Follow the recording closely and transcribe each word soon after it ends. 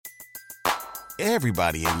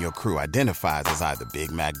Everybody in your crew identifies as either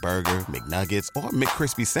Big Mac Burger, McNuggets, or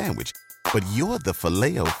McCrispy Sandwich. But you're the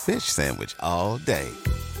Filet-O-Fish Sandwich all day.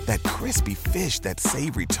 That crispy fish, that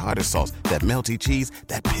savory tartar sauce, that melty cheese,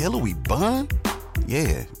 that pillowy bun.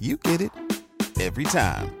 Yeah, you get it. Every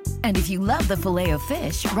time. And if you love the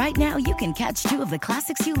Filet-O-Fish, right now you can catch two of the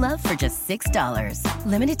classics you love for just $6.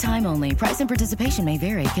 Limited time only. Price and participation may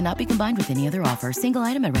vary. Cannot be combined with any other offer. Single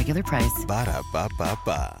item at regular price.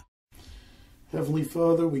 Ba-da-ba-ba-ba. Heavenly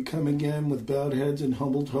Father, we come again with bowed heads and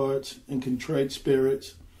humbled hearts and contrite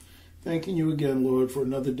spirits, thanking you again, Lord, for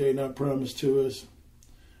another day not promised to us.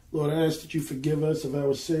 Lord, I ask that you forgive us of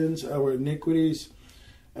our sins, our iniquities,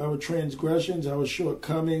 our transgressions, our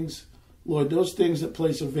shortcomings. Lord, those things that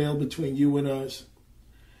place a veil between you and us.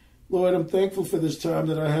 Lord, I'm thankful for this time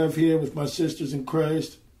that I have here with my sisters in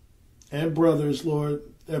Christ and brothers, Lord,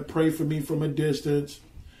 that pray for me from a distance,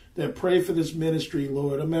 that pray for this ministry,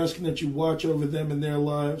 Lord. I'm asking that you watch over them in their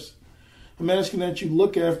lives. I'm asking that you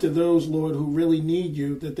look after those, Lord, who really need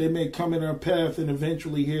you, that they may come in our path and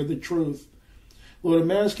eventually hear the truth. Lord,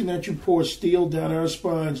 I'm asking that you pour steel down our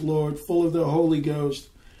spines, Lord, full of the Holy Ghost,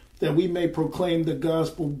 that we may proclaim the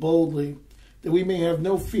gospel boldly, that we may have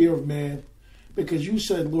no fear of man, because you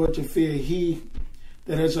said, Lord, to fear he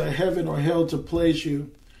that has a heaven or hell to place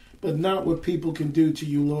you, but not what people can do to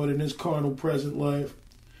you, Lord, in this carnal present life.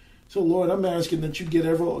 So, Lord, I'm asking that you get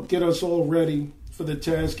us all ready for the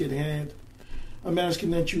task at hand. I'm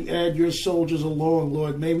asking that you add your soldiers along,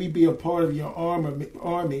 Lord. May we be a part of your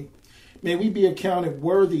army. May we be accounted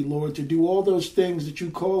worthy, Lord, to do all those things that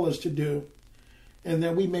you call us to do, and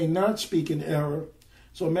that we may not speak in error.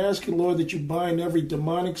 So I'm asking, Lord, that you bind every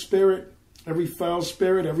demonic spirit, every foul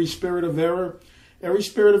spirit, every spirit of error, every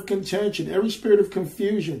spirit of contention, every spirit of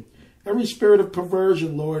confusion, every spirit of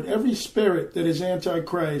perversion, Lord, every spirit that is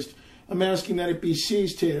antichrist. I'm asking that it be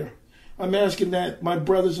seized here. I'm asking that, my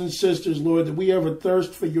brothers and sisters, Lord, that we have a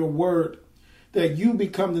thirst for your word, that you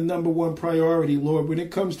become the number one priority, Lord, when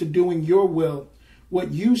it comes to doing your will,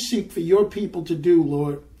 what you seek for your people to do,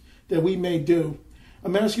 Lord, that we may do.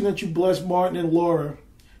 I'm asking that you bless Martin and Laura.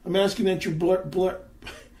 I'm asking that you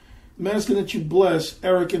bless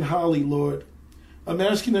Eric and Holly, Lord. I'm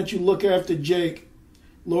asking that you look after Jake.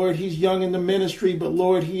 Lord, he's young in the ministry, but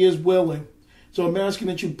Lord, he is willing. So I'm asking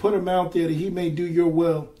that you put him out there that he may do your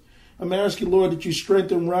will. I'm asking, Lord, that you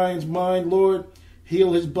strengthen Ryan's mind, Lord.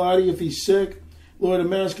 Heal his body if he's sick. Lord,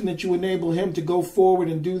 I'm asking that you enable him to go forward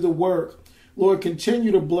and do the work. Lord,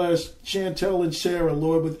 continue to bless Chantel and Sarah,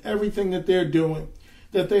 Lord, with everything that they're doing,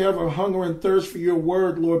 that they have a hunger and thirst for your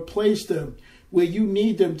word, Lord. Place them where you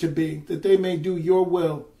need them to be, that they may do your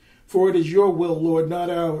will. For it is your will, Lord, not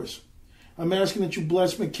ours. I'm asking that you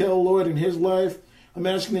bless Mikkel, Lord, in his life. I'm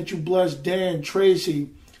asking that you bless Dan,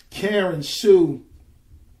 Tracy, Karen, Sue.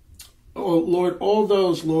 Oh, Lord, all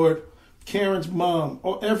those, Lord, Karen's mom,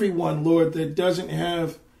 or everyone, Lord, that isn't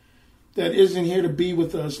here to be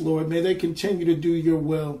with us, Lord. May they continue to do your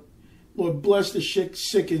will. Lord, bless the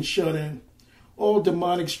sick and shut in. All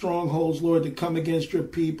demonic strongholds, Lord, that come against your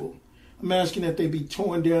people. I'm asking that they be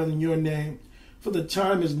torn down in your name. For the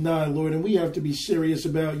time is nigh, Lord, and we have to be serious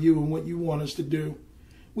about you and what you want us to do.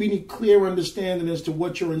 We need clear understanding as to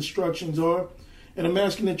what your instructions are. And I'm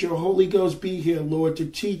asking that your Holy Ghost be here, Lord, to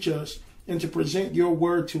teach us and to present your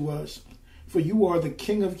word to us. For you are the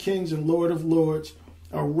King of kings and Lord of lords,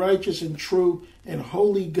 a righteous and true and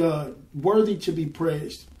holy God, worthy to be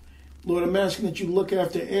praised. Lord, I'm asking that you look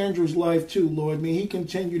after Andrew's life too, Lord. May he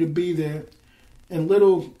continue to be there. And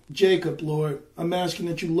little Jacob, Lord, I'm asking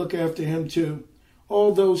that you look after him too.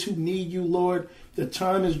 All those who need you, Lord, the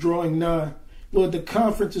time is drawing nigh. Lord, the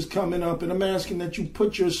conference is coming up, and I'm asking that you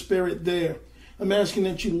put your spirit there. I'm asking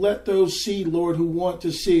that you let those see, Lord, who want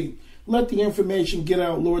to see. Let the information get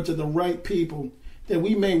out, Lord, to the right people, that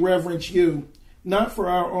we may reverence you, not for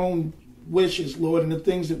our own wishes, Lord, and the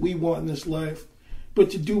things that we want in this life, but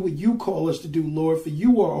to do what you call us to do, Lord, for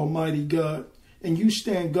you are Almighty God, and you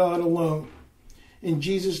stand God alone. In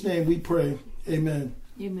Jesus' name we pray. Amen.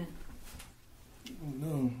 Amen. Oh,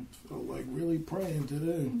 no, I felt like really praying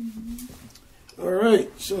today. All right,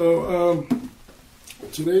 so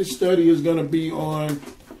today's study is going to be on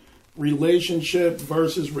relationship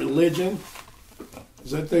versus religion,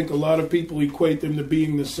 because I think a lot of people equate them to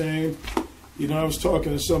being the same. You know, I was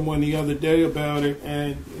talking to someone the other day about it,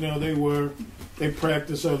 and, you know, they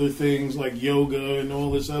practice other things like yoga and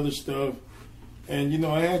all this other stuff. And, you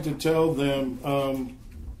know, I had to tell them,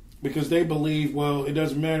 because they believe, well, it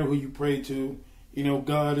doesn't matter who you pray to, you know,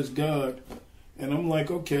 God is God. And I'm like,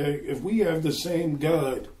 okay, if we have the same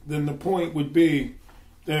God, then the point would be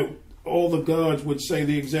that all the gods would say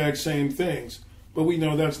the exact same things. But we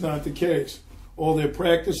know that's not the case. All their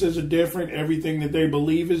practices are different. Everything that they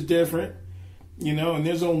believe is different. And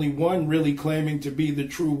there's only one really claiming to be the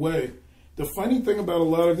true way. The funny thing about a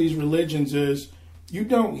lot of these religions is you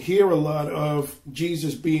don't hear a lot of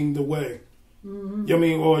Jesus being the way. Mm-hmm.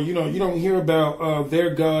 You don't hear about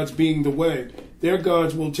their gods being the way. Their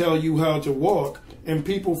gods will tell you how to walk, and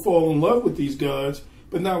people fall in love with these gods,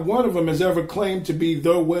 but not one of them has ever claimed to be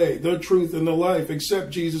the way, the truth, and the life, except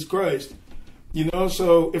Jesus Christ.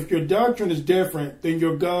 So if your doctrine is different, then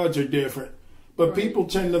your gods are different. But people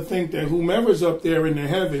tend to think that whomever's up there in the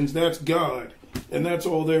heavens, that's God, and that's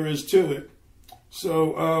all there is to it.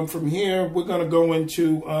 So from here, we're going to go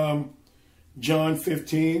into John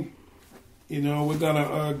 15. We're going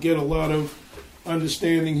to get a lot of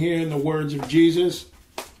understanding here in the words of Jesus,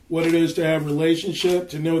 what it is to have relationship,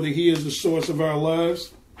 to know that he is the source of our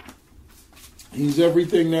lives. He's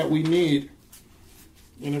everything that we need.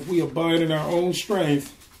 And if we abide in our own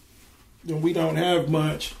strength, then we don't have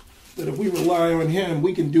much. But if we rely on him,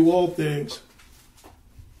 we can do all things.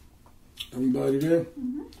 Everybody there?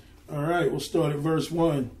 Mm-hmm. All right, we'll start at verse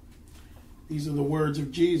 1. These are the words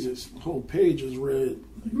of Jesus. The whole page is red.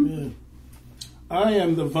 Mm-hmm. Amen. I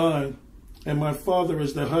am the vine, and my Father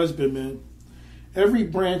is the husbandman. Every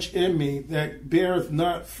branch in me that beareth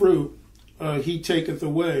not fruit, he taketh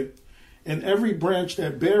away. And every branch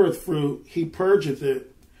that beareth fruit, he purgeth it,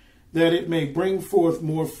 that it may bring forth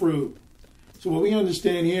more fruit. So what we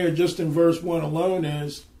understand here, just in verse 1 alone,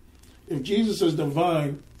 is if Jesus is the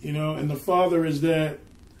vine, and the Father is that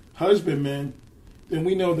husbandman, then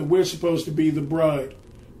we know that we're supposed to be the bride.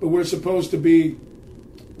 But we're supposed to be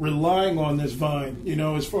relying on this vine,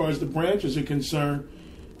 as far as the branches are concerned.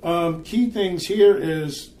 Key things here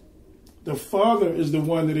is the Father is the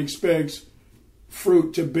one that expects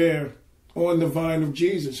fruit to bear on the vine of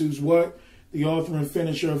Jesus, who's what? The author and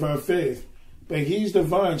finisher of our faith. But he's the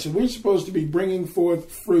vine, so we're supposed to be bringing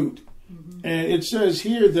forth fruit. Mm-hmm. And it says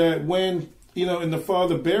here that when, and the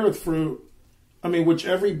Father beareth fruit, which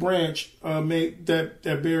every branch that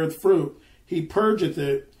beareth fruit, he purgeth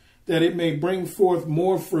it, that it may bring forth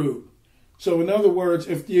more fruit. So in other words,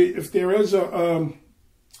 if there is a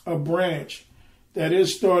branch that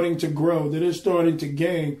is starting to grow, that is starting to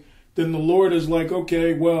gain, then the Lord is like,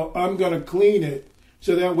 okay, well, I'm going to clean it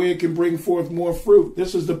so that way it can bring forth more fruit.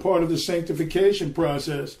 This is the part of the sanctification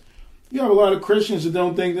process. You have a lot of Christians that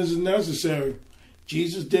don't think this is necessary.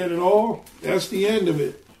 Jesus did it all. That's the end of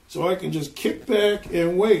it. So I can just kick back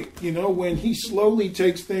and wait, when he slowly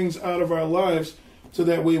takes things out of our lives so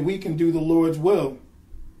that way we can do the Lord's will.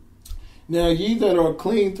 Now ye that are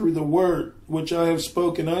clean through the word which I have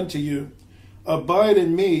spoken unto you, abide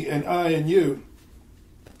in me and I in you.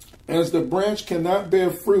 As the branch cannot bear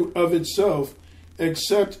fruit of itself,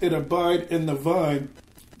 except it abide in the vine,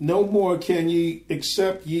 no more can ye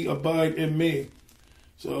except ye abide in me.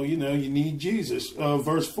 So, you need Jesus.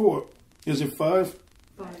 Verse 4. Is it 5?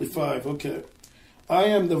 5. 5, okay. I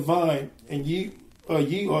am the vine, and ye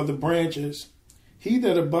are the branches. He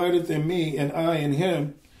that abideth in me, and I in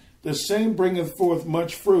him, the same bringeth forth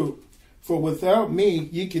much fruit. For without me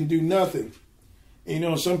ye can do nothing.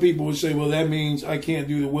 Some people would say, well, that means I can't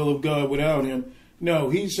do the will of God without him.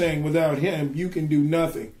 No, he's saying without him, you can do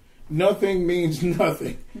nothing. Nothing means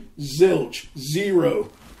nothing. Zilch,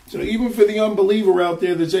 zero. So even for the unbeliever out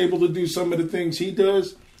there that's able to do some of the things he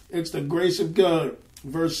does, it's the grace of God.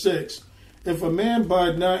 Verse 6, if a man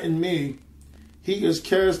abide not in me, he is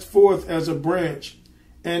cast forth as a branch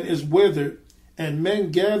and is withered, and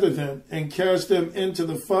men gather them and cast them into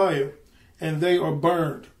the fire, and they are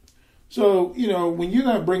burned. So, when you're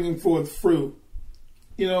not bringing forth fruit,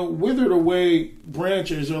 withered away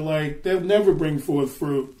branches are like, they'll never bring forth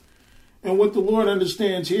fruit. And what the Lord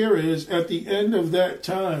understands here is at the end of that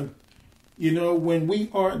time, when we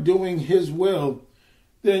aren't doing his will,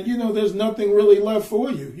 then, there's nothing really left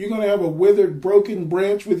for you. You're going to have a withered, broken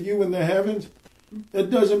branch with you in the heavens?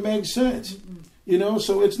 That doesn't make sense.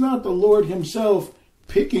 So it's not the Lord himself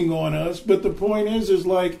picking on us. But the point is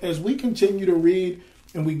like, as we continue to read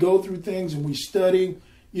and we go through things and we study,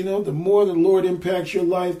 the more the Lord impacts your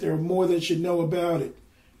life, there are more that should know about it.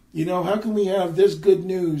 How can we have this good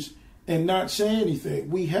news and not say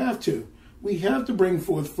anything? We have to. We have to bring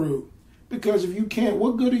forth fruit. Because if you can't,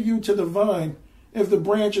 what good are you to the vine if the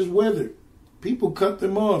branch is withered? People cut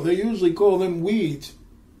them off. They usually call them weeds.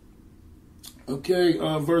 Okay,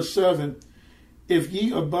 verse 7. If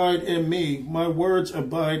ye abide in me, my words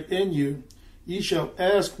abide in you, ye shall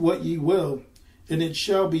ask what ye will, and it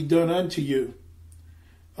shall be done unto you.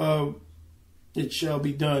 It shall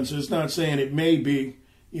be done. So it's not saying it may be.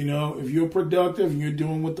 If you're productive and you're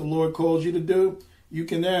doing what the Lord calls you to do, you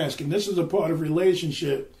can ask. And this is a part of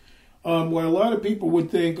relationship. Where a lot of people would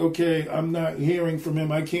think, okay, I'm not hearing from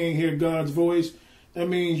him, I can't hear God's voice. That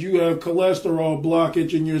means you have cholesterol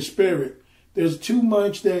blockage in your spirit. There's too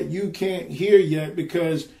much that you can't hear yet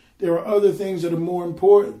because there are other things that are more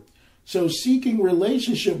important. So seeking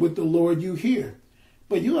relationship with the Lord, you hear.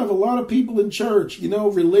 But you have a lot of people in church,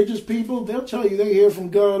 religious people, they'll tell you they hear from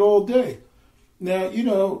God all day. Now,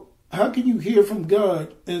 how can you hear from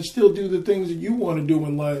God and still do the things that you want to do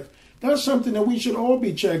in life? That's something that we should all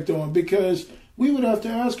be checked on, because we would have to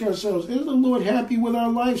ask ourselves, is the Lord happy with our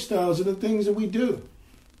lifestyles and the things that we do?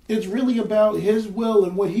 It's really about his will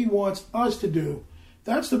and what he wants us to do.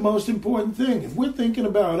 That's the most important thing. If we're thinking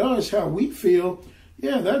about us, how we feel,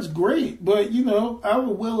 yeah, that's great. But, our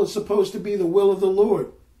will is supposed to be the will of the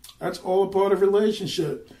Lord. That's all a part of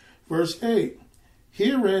relationship. Verse 8,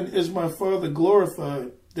 herein is my Father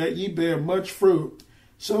glorified, that ye bear much fruit,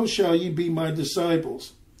 so shall ye be my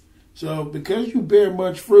disciples. So because you bear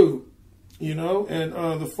much fruit, and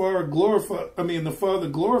the Father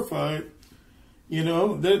glorified,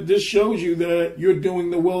 that this shows you that you're doing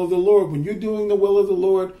the will of the Lord. When you're doing the will of the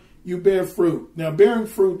Lord, you bear fruit. Now, bearing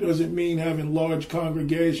fruit doesn't mean having large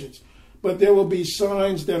congregations, but there will be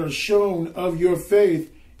signs that are shown of your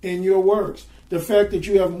faith in your works. The fact that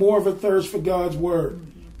you have more of a thirst for God's word,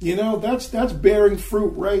 that's bearing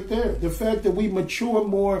fruit right there. The fact that we mature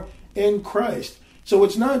more in Christ. So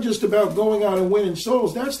it's not just about going out and winning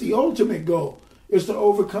souls. That's the ultimate goal, is to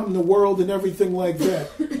overcome the world and everything like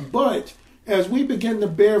that. But as we begin to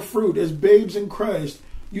bear fruit as babes in Christ,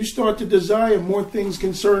 you start to desire more things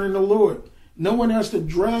concerning the Lord. No one has to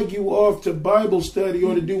drag you off to Bible study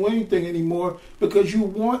or to do anything anymore, because you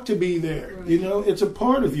want to be there. It's a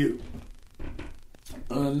part of you.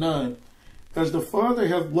 9. As the Father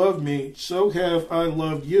hath loved me, so have I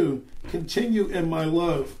loved you. Continue in my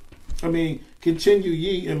love. Continue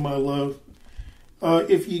ye in my love.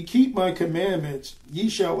 If ye keep my commandments, ye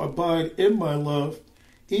shall abide in my love,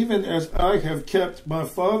 even as I have kept my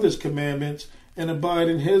Father's commandments and abide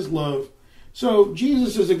in his love. So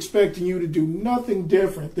Jesus is expecting you to do nothing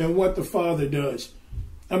different than what the Father does.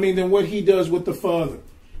 Than what he does with the Father.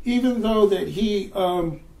 Even though that he,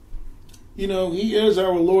 he is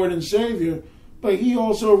our Lord and Savior, but he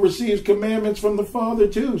also receives commandments from the Father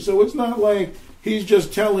too. So it's not like he's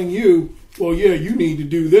just telling you, well, yeah, you need to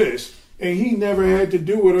do this. And he never had to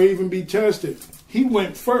do it or even be tested. He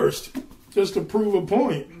went first just to prove a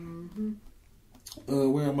point.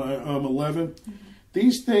 Where am I? 11.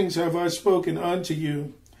 These things have I spoken unto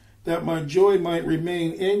you, that my joy might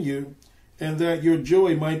remain in you, and that your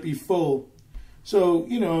joy might be full. So,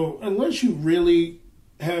 unless you really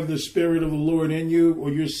have the Spirit of the Lord in you,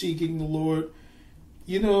 or you're seeking the Lord,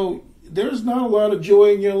 there's not a lot of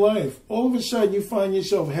joy in your life. All of a sudden you find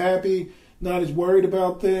yourself happy, not as worried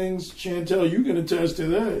about things. Chantel, you can attest to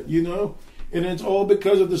that, And it's all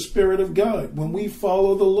because of the Spirit of God. When we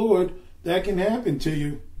follow the Lord, that can happen to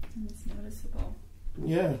you. It's noticeable.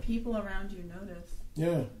 Yeah. People around you notice.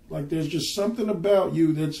 Yeah. Like there's just something about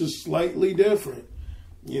you that's just slightly different,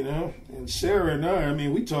 And Sarah and I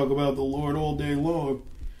we talk about the Lord all day long.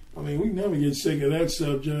 We never get sick of that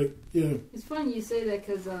subject. Yeah. It's funny you say that,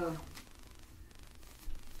 because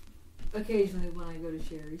occasionally when I go to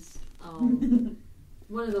Sherry's,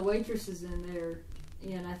 one of the waitresses in there,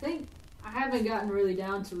 and I think I haven't gotten really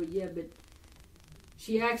down to it yet, but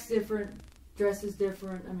she acts different, dresses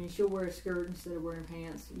different. She'll wear a skirt instead of wearing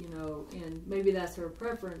pants, and maybe that's her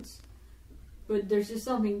preference. But there's just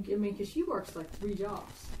something, because she works like 3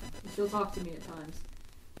 jobs. She'll talk to me at times.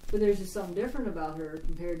 But there's just something different about her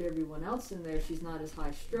compared to everyone else in there. She's not as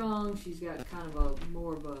high strung. She's got kind of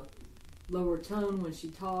more of a lower tone when she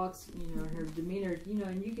talks, her demeanor,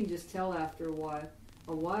 and you can just tell after a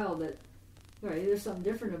while that, right, there's something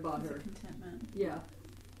different about her. Contentment. Yeah.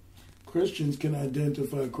 Christians can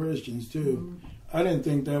identify Christians too. Mm-hmm. I didn't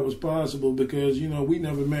think that was possible because, we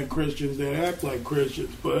never met Christians that act like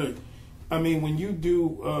Christians. But, when you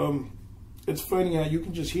do, it's funny how you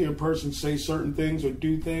can just hear a person say certain things or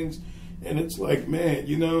do things, and it's like, man,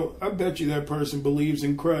 I bet you that person believes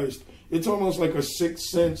in Christ. It's almost like a sixth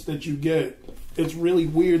sense that you get. It's really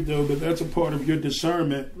weird, though, but that's a part of your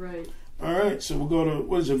discernment. Right. All right, so we'll go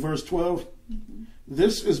to, verse 12? Mm-hmm.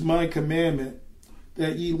 This is my commandment,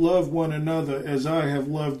 that ye love one another as I have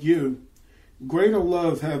loved you. Greater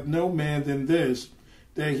love hath no man than this,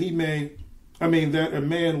 that a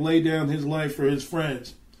man lay down his life for his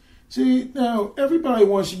friends. See, now, everybody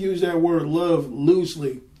wants to use that word love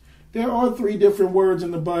loosely. There are 3 different words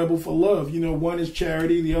in the Bible for love. One is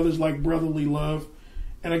charity, the other is like brotherly love.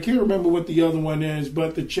 And I can't remember what the other one is,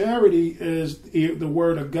 but the charity is the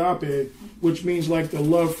word agape, which means like the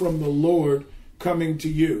love from the Lord coming to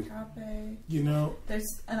you. Agape. You know,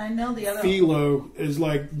 And I know the other philo is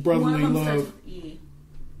like brotherly one of them love. starts with E.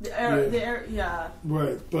 Yeah.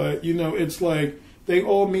 Right, but you know, it's like they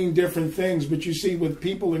all mean different things. But you see, with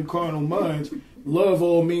people in carnal minds, love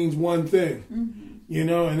all means one thing. Mm-hmm. You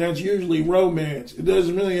know, and that's usually romance. It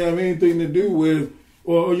doesn't really have anything to do with,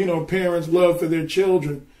 well, you know, parents' love for their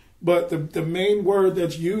children. But the main word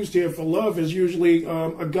that's used here for love is usually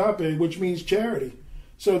agape, which means charity.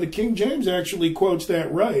 So the King James actually quotes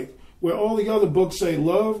that right, where all the other books say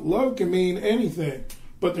love. Love can mean anything.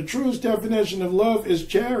 But the truest definition of love is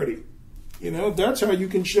charity. You know, that's how you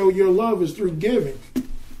can show your love is through giving.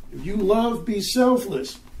 If you love, be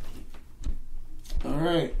selfless. All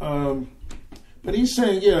right. But he's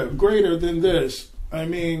saying, yeah, greater than this. I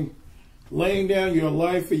mean, laying down your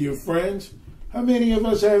life for your friends. How many of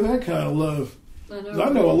us have that kind of love? I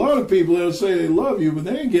know a lot of people that'll say they love you, but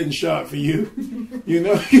they ain't getting shot for you. You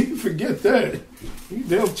know, you forget that.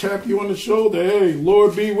 They'll tap you on the shoulder. Hey,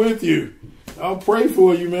 Lord be with you. I'll pray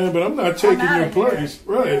for you, man, but I'm not taking your place.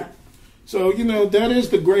 Right. Yeah. So, you know, that is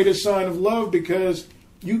the greatest sign of love, because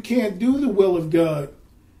you can't do the will of God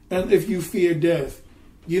and if you fear death.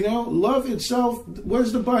 You know, love itself, what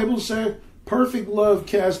does the Bible say? Perfect love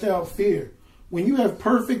casts out fear. When you have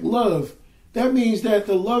perfect love, that means that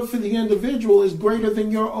the love for the individual is greater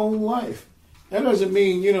than your own life. That doesn't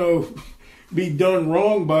mean, you know, be done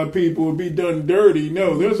wrong by people or be done dirty.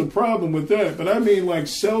 No, there's a problem with that. But I mean like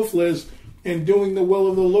selfless in doing the will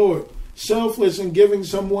of the Lord. Selfless in giving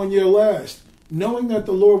someone your last. Knowing that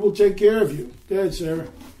the Lord will take care of you. Go ahead, Sarah.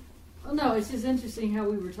 Well, no, it's just interesting how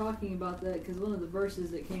we were talking about that, because one of the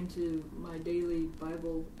verses that came to my daily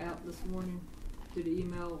Bible app this morning through the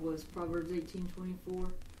email was Proverbs 18:24.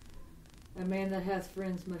 A man that hath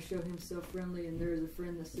friends must show himself friendly, and there is a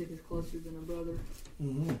friend that sticketh closer than a brother.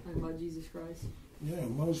 Mm-hmm. Talking about Jesus Christ. Yeah,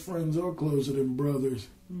 most friends are closer than brothers.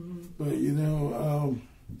 Mm-hmm. But, you know...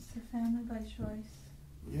 it's a family by choice.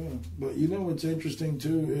 Yeah, but you know what's interesting,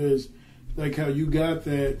 too, is like how you got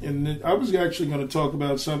that. And I was actually going to talk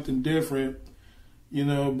about something different, you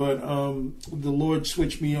know, but the Lord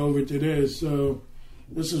switched me over to this. So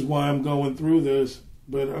this is why I'm going through this.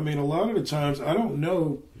 But, I mean, a lot of the times I don't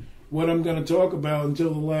know what I'm going to talk about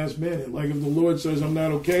until the last minute. Like if the Lord says I'm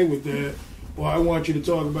not okay with that, well, I want you to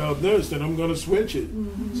talk about this, then I'm going to switch it.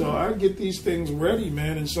 Mm-hmm. So I get these things ready,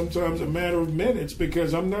 man, and sometimes a matter of minutes,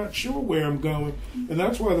 because I'm not sure where I'm going. And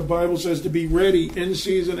that's why the Bible says to be ready in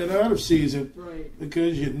season and out of season. Right.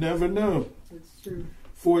 Because you never know. That's true.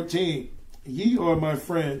 14. Ye are my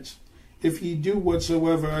friends, if ye do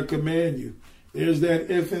whatsoever I command you. There's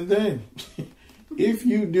that if and then. If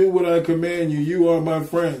you do what I command you, you are my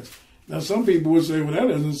friends. Now, some people would say, well, that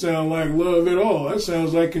doesn't sound like love at all. That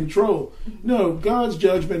sounds like control. No, God's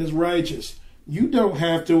judgment is righteous. You don't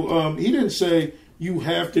have to, he didn't say you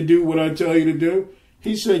have to do what I tell you to do.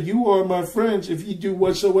 He said, you are my friends if you do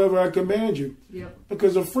whatsoever I command you. Yep.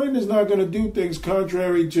 Because a friend is not going to do things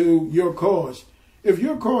contrary to your cause. If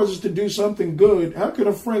your cause is to do something good, how can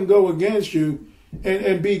a friend go against you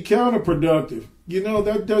and be counterproductive? You know,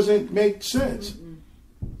 that doesn't make sense.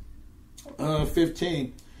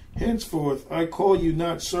 15. Henceforth I call you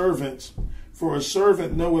not servants, for a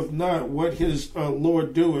servant knoweth not what his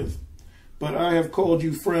Lord doeth, but I have called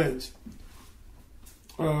you friends.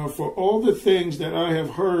 For all the things that I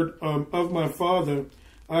have heard of my Father,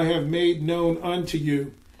 I have made known unto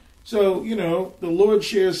you. So, you know, the Lord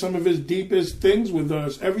shares some of his deepest things with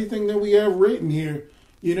us. Everything that we have written here,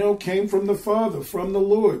 you know, came from the Father, from the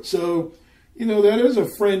Lord. So, you know, that is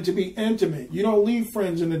a friend to be intimate. You don't leave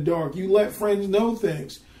friends in the dark. You let friends know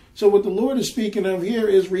things. So what the Lord is speaking of here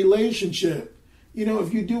is relationship. You know,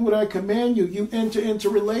 if you do what I command you, you enter into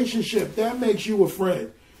relationship. That makes you a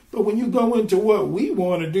friend. But when you go into what we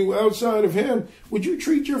want to do outside of him, would you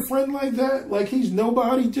treat your friend like that? Like he's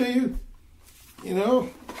nobody to you? You know?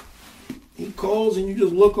 He calls and you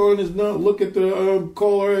just look on his note, look at the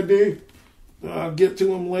caller ID. I'll get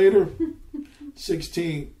to him later.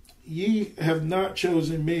 16. Ye have not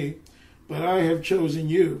chosen me, but I have chosen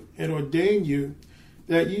you and ordained you,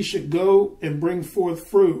 that ye should go and bring forth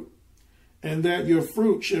fruit, and that your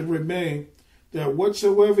fruit should remain, that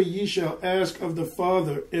whatsoever ye shall ask of the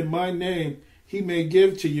Father in my name, he may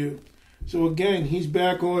give to you. So again, he's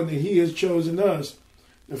back on that he has chosen us.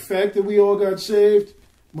 The fact that we all got saved,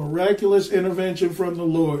 miraculous intervention from the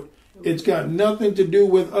Lord. It's got nothing to do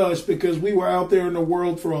with us, because we were out there in the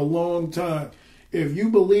world for a long time. If you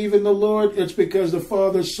believe in the Lord, it's because the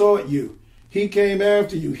Father sought you. He came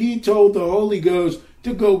after you. He told the Holy Ghost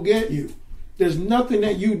to go get you. There's nothing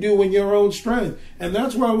that you do in your own strength. And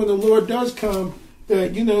that's why when the Lord does come,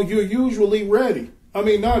 that, you know, you're usually ready. I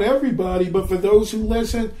mean, not everybody, but for those who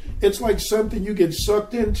listen, it's like something you get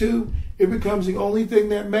sucked into. It becomes the only thing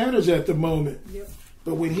that matters at the moment. Yep.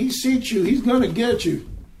 But when he sees you, he's going to get you.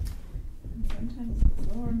 Sometimes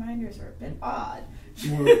little reminders are a bit odd.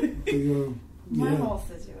 Well, My whole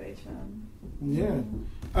situation. Yeah.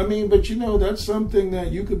 I mean, but you know, that's something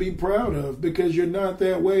that you could be proud of because you're not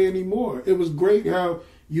that way anymore. It was great how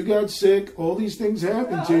you got sick, all these things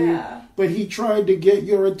happened to you, but he tried to get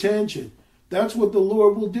your attention. That's what the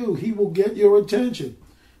Lord will do. He will get your attention.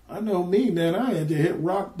 I know me, man, I had to hit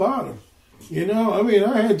rock bottom. You know, I mean,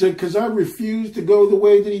 I had to, because I refused to go the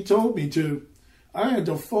way that he told me to. I had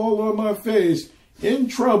to fall on my face in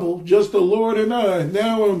trouble, just the Lord and I.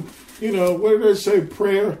 Now I'm, you know, what did I say?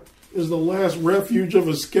 Prayer is the last refuge of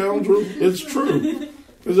a scoundrel. It's true.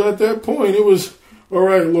 Because at that point, it was, all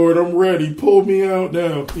right, Lord, I'm ready. Pull me out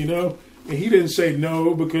now, you know. And he didn't say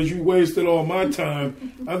no because you wasted all my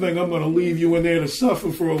time. I think I'm going to leave you in there to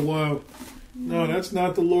suffer for a while. No, that's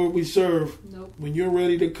not the Lord we serve. Nope. When you're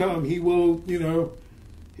ready to come, he will, you know,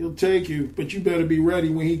 he'll take you. But you better be ready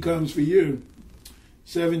when he comes for you.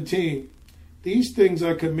 17. These things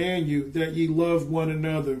I command you, that ye love one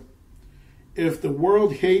another. If the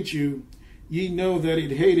world hates you, ye know that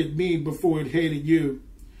it hated me before it hated you.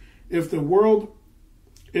 If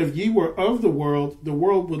ye were of the world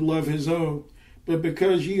would love his own. But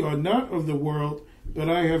because ye are not of the world, but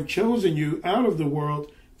I have chosen you out of the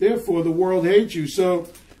world, therefore the world hates you. So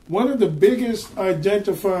one of the biggest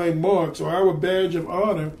identifying marks, or our badge of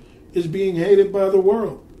honor, is being hated by the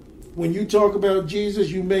world. When you talk about Jesus,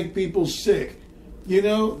 you make people sick. You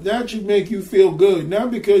know, that should make you feel good.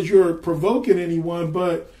 Not because you're provoking anyone,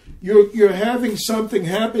 but you're having something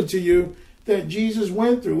happen to you that Jesus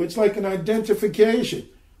went through. It's like an identification.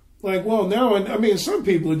 Like, well, now, I mean, some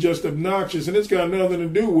people are just obnoxious, and it's got nothing to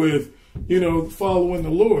do with, you know, following the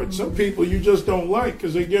Lord. Some people you just don't like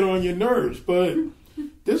because they get on your nerves. But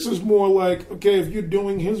this is more like, okay, if you're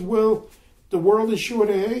doing his will, the world is sure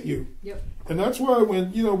to hate you. Yep. And that's why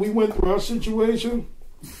when, you know, we went through our situation,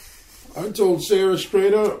 I told Sarah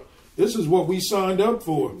straight up, this is what we signed up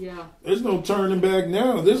for. Yeah. There's no turning back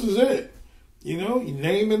now. This is it. You know, your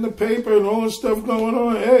name in the paper and all this stuff going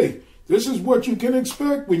on. Hey, this is what you can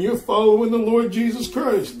expect when you're following the Lord Jesus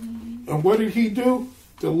Christ. Mm-hmm. And what did he do?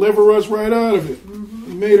 Deliver us right out of it.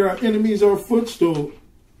 Mm-hmm. He made our enemies our footstool.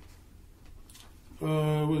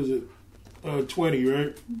 What is it? 20,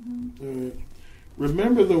 right? Mm-hmm.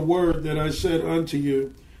 Remember the word that I said unto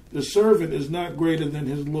you, the servant is not greater than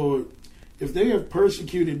his Lord. If they have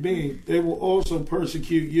persecuted me, they will also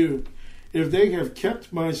persecute you. If they have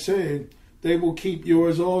kept my saying, they will keep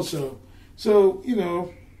yours also. So, you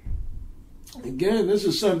know, again, this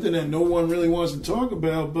is something that no one really wants to talk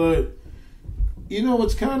about, but, you know,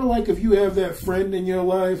 it's kind of like if you have that friend in your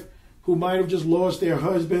life who might have just lost their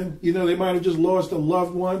husband, you know, they might have just lost a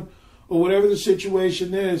loved one, or whatever the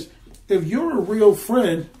situation is. If you're a real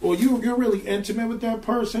friend, or you're really intimate with that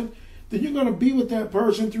person, then you're going to be with that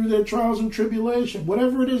person through their trials and tribulation.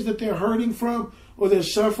 Whatever it is that they're hurting from or they're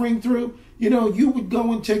suffering through, you know, you would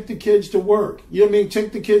go and take the kids to work. You know what I mean?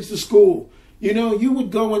 Take the kids to school. You know, you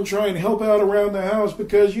would go and try and help out around the house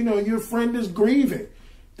because, you know, your friend is grieving.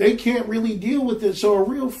 They can't really deal with it. So a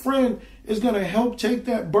real friend is going to help take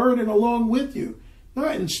that burden along with you.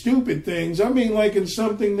 Not in stupid things. I mean, like in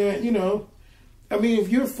something that, you know, I mean, if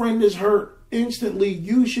your friend is hurt, instantly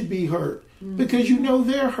you should be hurt because you know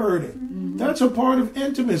they're hurting. Mm-hmm. That's a part of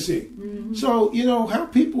intimacy. Mm-hmm. So, you know, how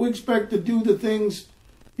people expect to do the things,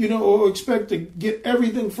 you know, or expect to get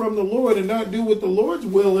everything from the Lord and not do what the Lord's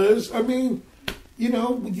will is. I mean, you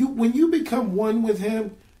know, when you become one with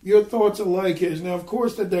him, your thoughts are like his. Now, of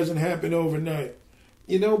course, that doesn't happen overnight,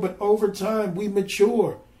 you know, but over time we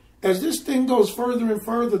mature. As this thing goes further and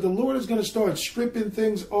further, the Lord is going to start stripping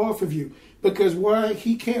things off of you. Because why?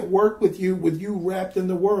 He can't work with you wrapped in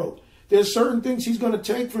the world. There's certain things he's going to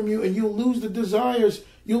take from you and you'll lose the desires.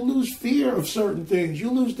 You'll lose fear of certain things.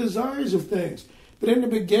 You'll lose desires of things. But in the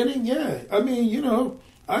beginning, yeah. I mean, you know,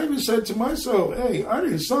 I even said to myself, hey, I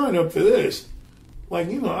didn't sign up for this. Like,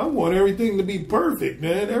 you know, I want everything to be perfect,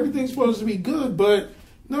 man. Everything's supposed to be good. But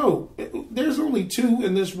no, there's only two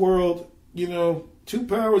in this world, you know, two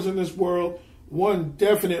powers in this world. One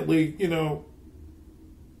definitely, you know,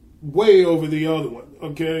 way over the other one,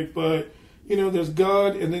 okay? But, you know, there's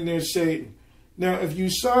God and then there's Satan. Now, if you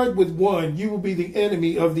side with one, you will be the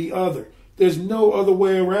enemy of the other. There's no other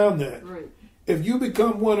way around that. Right. If you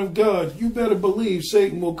become one of God, you better believe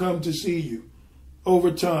Satan will come to see you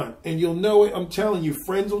over time. And you'll know it. I'm telling you,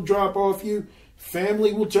 friends will drop off you.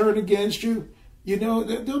 Family will turn against you. You know,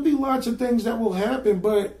 there'll be lots of things that will happen,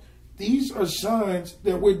 but These are signs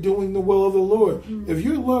that we're doing the will of the Lord. If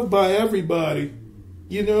you're loved by everybody,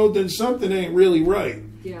 then something ain't really right.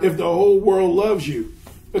 Yeah. If the whole world loves you.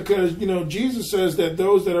 Because, Jesus says that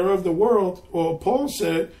those that are of the world, or Paul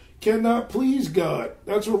said, cannot please God.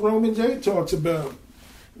 That's what Romans 8 talks about.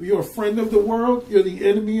 If you're a friend of the world, you're the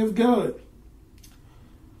enemy of God.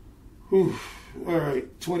 Whew. All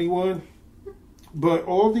right, 21. But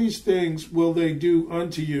all these things will they do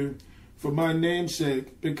unto you for my name's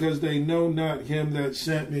sake, because they know not him that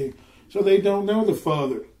sent me. So they don't know the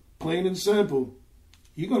Father. Plain and simple.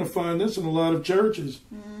 You're going to find this in a lot of churches.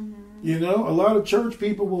 Mm-hmm. A lot of church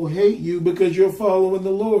people will hate you because you're following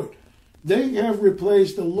the Lord. They have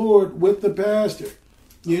replaced the Lord with the pastor.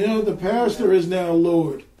 The pastor is now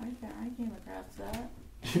Lord. I came across that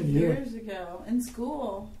Yeah. years ago in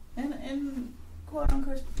school, in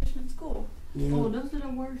quote-unquote Christian school. Yeah. Oh, those are the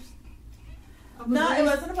worst. No, it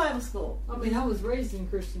wasn't a Bible school. I mean, I was raised in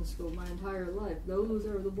Christian school my entire life. Those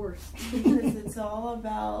are the worst. Because it's all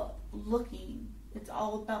about looking. It's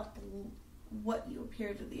all about what you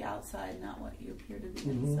appear to the outside, not what you appear to the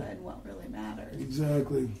inside, and what really matters.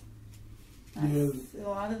 Exactly. A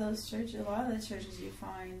lot of those churches, a lot of the churches you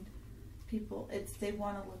find, people, they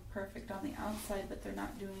want to look perfect on the outside, but they're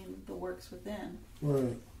not doing the works within.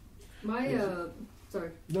 Right. Sorry.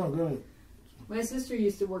 No, go ahead. My sister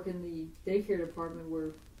used to work in the daycare department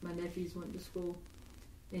where my nephews went to school,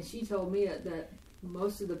 and she told me that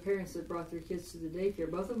most of the parents that brought their kids to the daycare,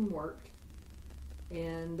 both of them worked,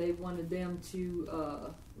 and they wanted them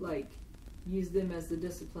to use them as the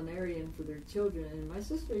disciplinarian for their children. And my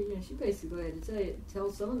sister, she basically had to tell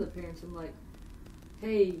some of the parents, I'm like,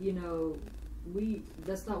 hey,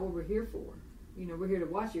 that's not what we're here for. We're here to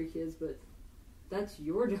watch your kids, but that's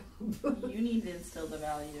your job. You need to instill the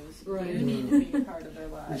values. Right. You need to be a part of their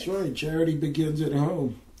lives. That's right. Charity begins at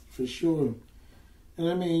home, for sure. And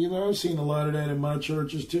I mean, I've seen a lot of that in my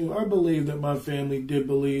churches too. I believe that my family did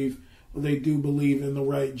believe, or they do believe in the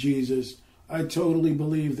right Jesus. I totally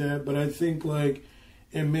believe that, but I think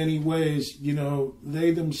in many ways,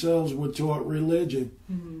 they themselves were taught religion.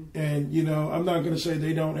 Mm-hmm. And, I'm not going to say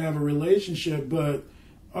they don't have a relationship, but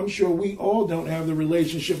I'm sure we all don't have the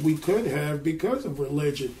relationship we could have because of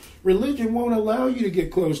religion. Religion won't allow you to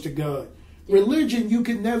get close to God. Religion, you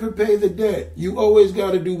can never pay the debt. You always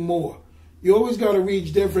got to do more. You always got to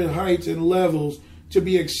reach different heights and levels to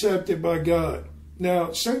be accepted by God.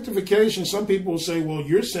 Now, sanctification, some people will say, well,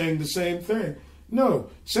 you're saying the same thing.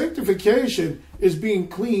 No, sanctification is being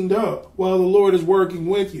cleaned up while the Lord is working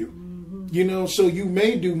with you. So you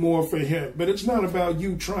may do more for him, but it's not about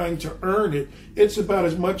you trying to earn it. It's about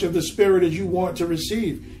as much of the Spirit as you want to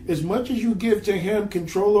receive. As much as you give to him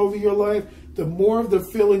control over your life, the more of the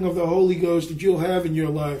filling of the Holy Ghost that you'll have in your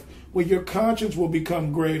life, where your conscience will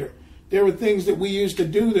become greater. There were things that we used to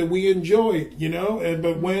do that we enjoyed,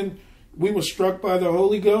 but when we were struck by the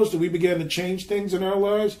Holy Ghost and we began to change things in our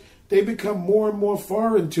lives, they become more and more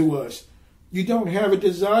foreign to us. You don't have a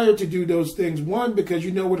desire to do those things. One, because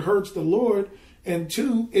it hurts the Lord. And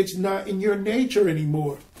two, it's not in your nature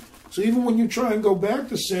anymore. So even when you try and go back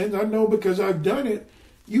to sin, I know because I've done it,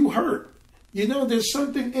 you hurt. There's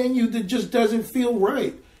something in you that just doesn't feel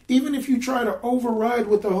right. Even if you try to override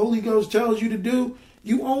what the Holy Ghost tells you to do,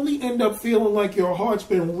 you only end up feeling like your heart's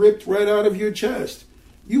been ripped right out of your chest.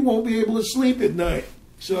 You won't be able to sleep at night.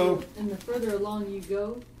 So, and the further along you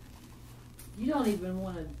go, you don't even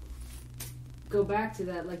want to go back to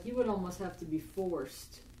that. You would almost have to be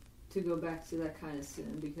forced to go back to that kind of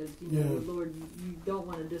sin because the Lord, you don't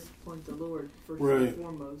want to disappoint the Lord first and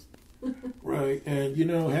foremost. Right. And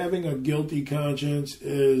having a guilty conscience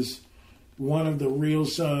is one of the real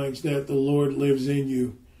signs that the Lord lives in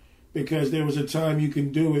you, because there was a time you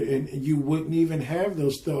can do it and you wouldn't even have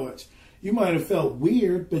those thoughts. You might have felt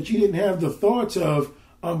weird, but you didn't have the thoughts of,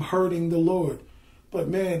 I'm hurting the Lord. But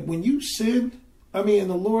man, when you sin, and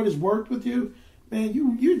the Lord has worked with you, man,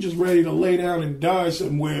 you're just ready to lay down and die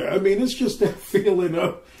somewhere. It's just that feeling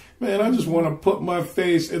of, man, I just want to put my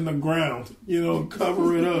face in the ground,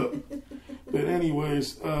 cover it up. But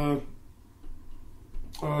anyways,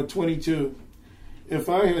 22. If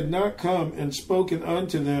I had not come and spoken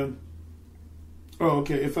unto them,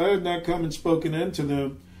 if I had not come and spoken unto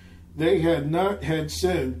them, they had not had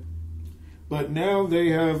sin, but now they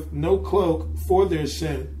have no cloak for their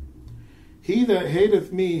sin. He that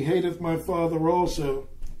hateth me hateth my Father also.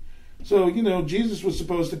 So, Jesus was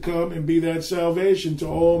supposed to come and be that salvation to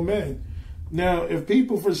all men. Now, if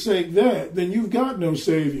people forsake that, then you've got no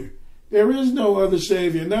Savior. There is no other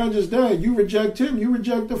Savior. Not just that, you reject him, you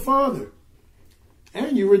reject the Father.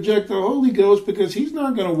 And you reject the Holy Ghost because he's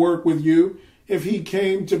not going to work with you if he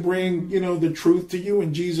came to bring, the truth to you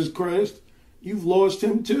in Jesus Christ, you've lost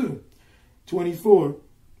him too. 24.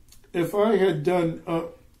 If I had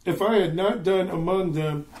not done among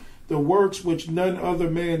them the works which none other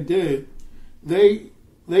man did, they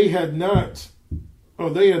had not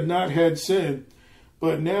had sin.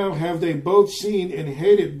 But now have they both seen and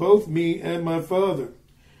hated both me and my Father.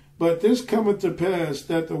 But this cometh to pass,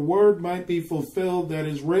 that the word might be fulfilled that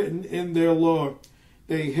is written in their law.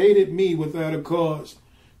 They hated me without a cause.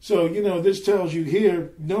 So, this tells you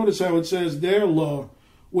here, notice how it says their law.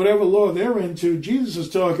 Whatever law they're into, Jesus is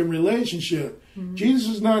talking relationship. Mm-hmm.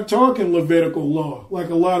 Jesus is not talking Levitical law, like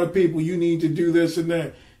a lot of people, you need to do this and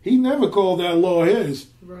that. He never called that law his.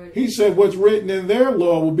 Right. He said what's written in their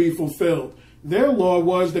law will be fulfilled. Their law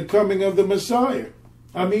was the coming of the Messiah.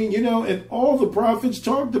 I mean, and all the prophets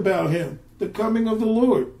talked about him, the coming of the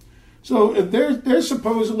Lord. So they're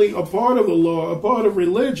supposedly a part of the law, a part of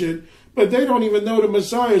religion, but they don't even know the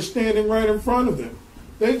Messiah is standing right in front of them.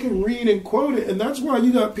 They can read and quote it, and that's why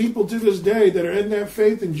you got people to this day that are in that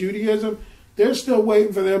faith in Judaism. They're still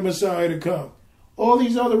waiting for their Messiah to come. All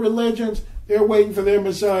these other religions, they're waiting for their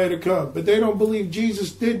Messiah to come, but they don't believe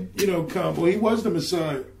Jesus did, come. Well, he was the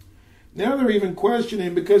Messiah. Now they're even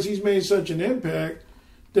questioning, because he's made such an impact,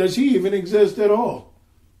 does he even exist at all?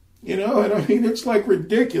 And I mean, it's like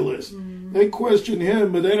ridiculous. Mm-hmm. They question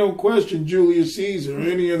him, but they don't question Julius Caesar or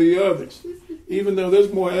any of the others, even though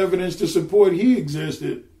there's more evidence to support he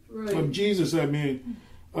existed. Right. Of Jesus,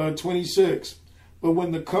 26. But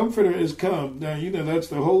when the Comforter is come, now, that's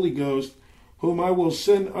the Holy Ghost, whom I will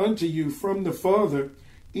send unto you from the Father,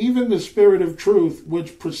 even the Spirit of truth,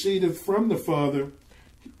 which proceedeth from the Father,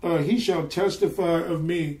 he shall testify of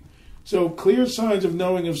me. So clear signs of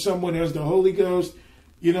knowing if someone has the Holy Ghost,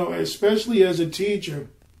 especially as a teacher,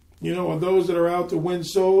 or those that are out to win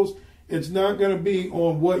souls, it's not going to be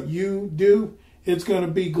on what you do. It's going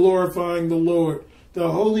to be glorifying the Lord.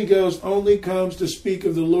 The Holy Ghost only comes to speak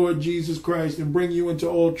of the Lord Jesus Christ and bring you into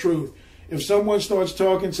all truth. If someone starts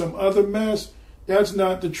talking some other mess, that's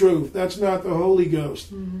not the truth. That's not the Holy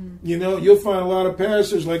Ghost. Mm-hmm. You'll find a lot of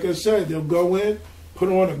pastors, like I said, they'll go in, put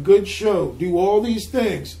on a good show, do all these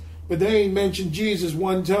things, but they ain't mentioned Jesus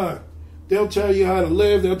one time. They'll tell you how to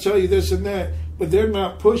live, they'll tell you this and that, but they're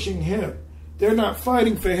not pushing him. They're not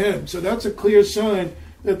fighting for him. So that's a clear sign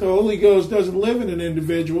that the Holy Ghost doesn't live in an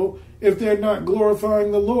individual if they're not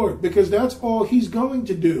glorifying the Lord, because that's all he's going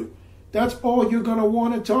to do. That's all you're going to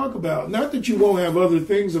want to talk about. Not that you won't have other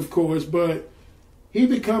things, of course, but he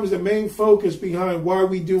becomes the main focus behind why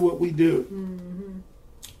we do what we do. Mm-hmm.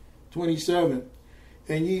 27.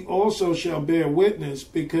 And ye also shall bear witness,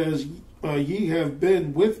 because ye have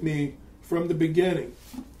been with me from the beginning.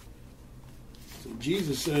 So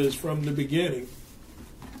Jesus says from the beginning,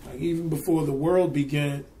 like even before the world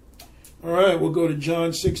began. All right, we'll go to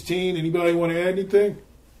John 16. Anybody want to add anything?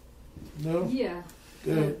 No? Yeah.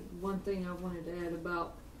 Good. One thing I wanted to add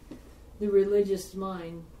about the religious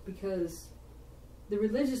mind, because the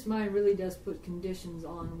religious mind really does put conditions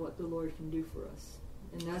on what the Lord can do for us.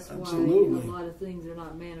 And that's Absolutely. Why a lot of things are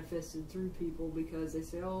not manifested through people, because they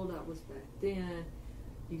say, oh, that was back then.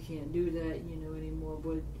 You can't do that, anymore.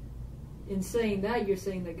 But in saying that, you're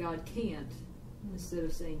saying that God can't, instead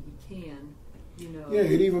of saying he can. Yeah,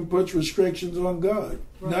 it even puts restrictions on God.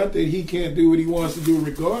 Right. Not that he can't do what he wants to do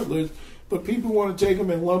regardless, but people want to take him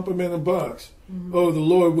and lump him in a box. Mm-hmm. Oh, the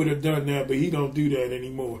Lord would have done that, but he don't do that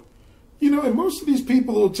anymore. And most of these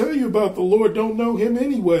people who will tell you about the Lord don't know him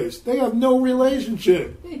anyways. They have no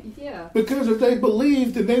relationship. Yeah. Because if they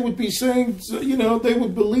believed, then they would be saying, they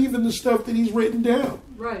would believe in the stuff that he's written down.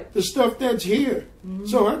 Right. The stuff that's here. Mm-hmm.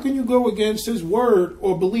 So how can you go against his word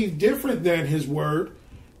or believe different than his word,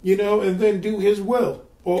 and then do his will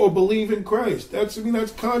or believe in Christ? That's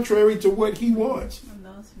contrary to what he wants. And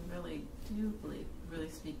those who really do believe really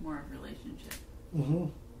speak more of relationship. Mm-hmm.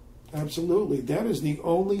 Absolutely. That is the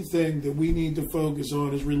only thing that we need to focus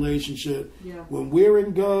on is relationship. Yeah. When we're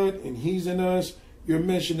in God and he's in us, your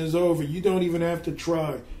mission is over. You don't even have to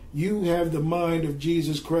try. You have the mind of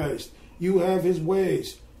Jesus Christ. You have his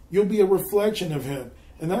ways. You'll be a reflection of him.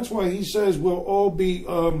 And that's why he says we'll all be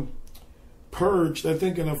purged, I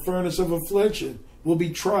think, in a furnace of affliction. We'll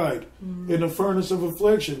be tried in a furnace of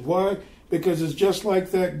affliction. Why? Because it's just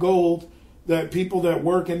like that gold, that people that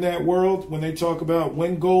work in that world, when they talk about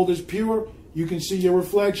when gold is pure, you can see your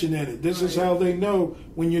reflection in it. This is how they know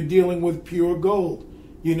when you're dealing with pure gold.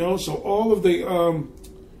 So all of the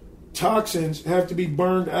toxins have to be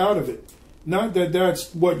burned out of it. Not that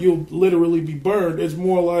that's what you'll literally be burned. It's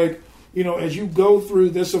more like, as you go through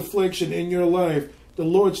this affliction in your life, the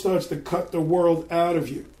Lord starts to cut the world out of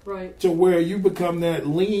you. Right. To where you become that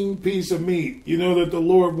lean piece of meat, that the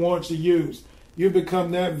Lord wants to use. You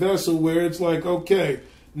become that vessel where it's like, okay,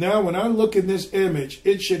 now when I look in this image,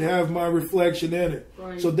 it should have my reflection in it.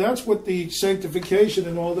 Right. So that's what the sanctification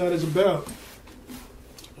and all that is about.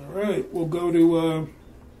 All right, we'll go to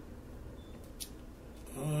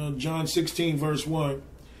John 16, verse 1.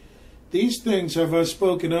 These things have I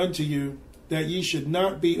spoken unto you, that ye should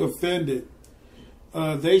not be offended.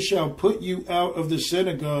 They shall put you out of the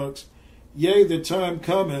synagogues. Yea, the time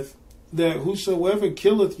cometh, that whosoever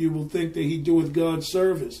killeth you will think that he doeth God's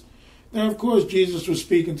service. Now, of course, Jesus was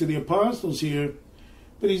speaking to the apostles here,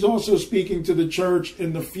 but he's also speaking to the church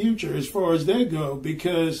in the future as far as they go,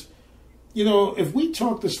 because, if we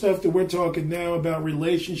talk the stuff that we're talking now about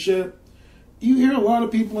relationship, you hear a lot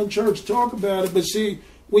of people in church talk about it, but see,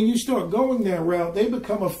 when you start going that route, they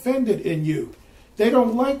become offended in you. They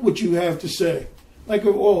don't like what you have to say. Like,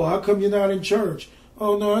 oh, how come you're not in church?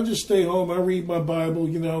 Oh, no, I just stay home. I read my Bible,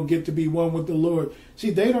 get to be one with the Lord.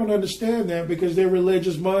 See, they don't understand that because they're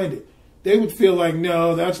religious minded. They would feel like,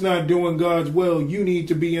 no, that's not doing God's will. You need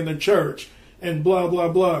to be in the church and blah, blah,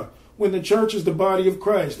 blah. When the church is the body of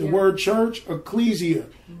Christ. The word church, ecclesia,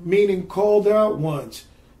 meaning called out ones.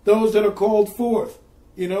 Those that are called forth.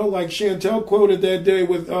 Like Chantel quoted that day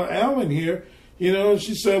with Alan here.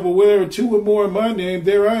 She said, well, where there are two or more in my name,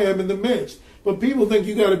 there I am in the midst. But people think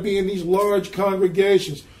you got to be in these large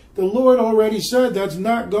congregations. The Lord already said that's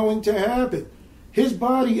not going to happen. His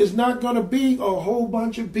body is not going to be a whole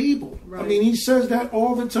bunch of people. Right. I mean, he says that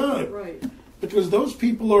all the time. Right. Because those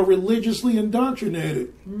people are religiously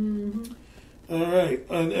indoctrinated. Mm-hmm. All right.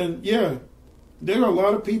 And yeah, there are a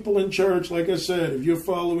lot of people in church, like I said, if you're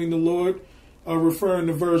following the Lord, referring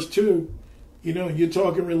to verse 2, you're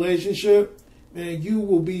talking relationship, man, you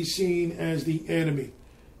will be seen as the enemy.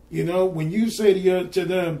 When you say to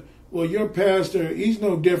them, well, your pastor, he's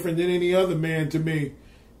no different than any other man to me.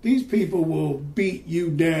 These people will beat you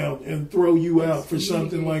down and throw you out for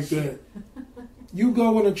something like that. You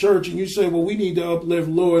go in a church and you say, well, we need to uplift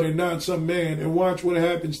Lord and not some man, and watch what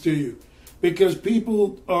happens to you. Because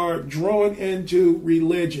people are drawn into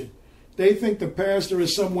religion. They think the pastor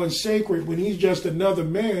is someone sacred when he's just another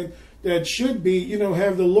man that should be,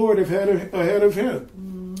 have the Lord ahead of him.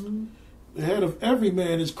 Mm-hmm. The head of every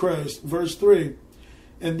man is Christ. Verse 3.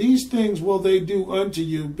 And these things will they do unto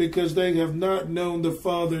you, because they have not known the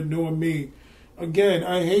Father nor me. Again,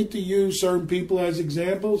 I hate to use certain people as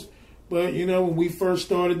examples, but, when we first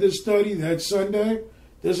started this study that Sunday,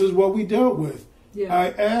 this is what we dealt with. Yeah. I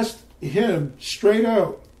asked him straight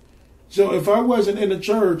out, so if I wasn't in the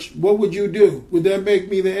church, what would you do? Would that make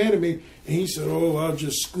me the enemy? And he said, oh, I'll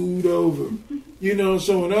just scoot over.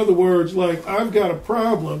 So in other words, like, I've got a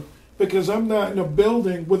problem because I'm not in a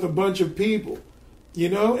building with a bunch of people.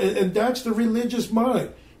 And that's the religious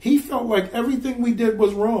mind. He felt like everything we did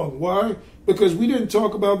was wrong. Why? Because we didn't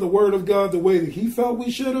talk about the Word of God the way that he felt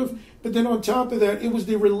we should have. But then on top of that, it was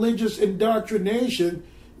the religious indoctrination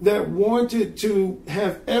that wanted to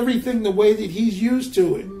have everything the way that he's used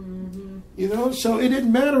to it. Mm-hmm. So it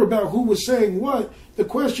didn't matter about who was saying what. The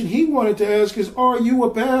question he wanted to ask is, are you a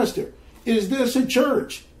pastor? Is this a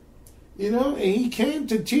church? And he came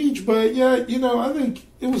to teach, but yeah, I think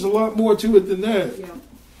it was a lot more to it than that. Yeah.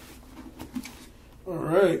 All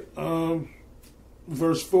right.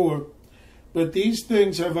 Verse 4. But these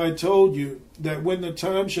things have I told you, that when the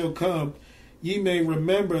time shall come, ye may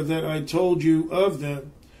remember that I told you of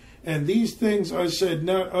them. And these things I said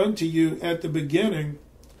not unto you at the beginning,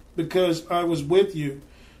 because I was with you.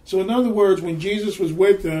 So in other words, when Jesus was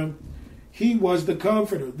with them, he was the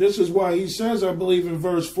comforter. This is why he says, I believe in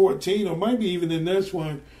verse 14, or maybe even in this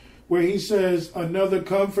one, where he says, another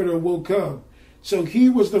comforter will come. So he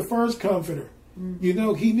was the first comforter.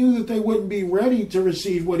 Mm-hmm. He knew that they wouldn't be ready to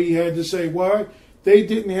receive what he had to say. Why? They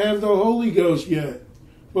didn't have the Holy Ghost yet.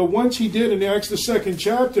 But once he did in Acts the 2nd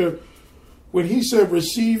chapter, when he said,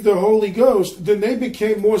 receive the Holy Ghost, then they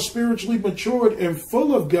became more spiritually matured and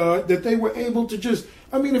full of God, that they were able to just,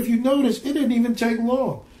 if you notice, it didn't even take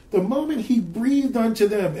long. The moment he breathed unto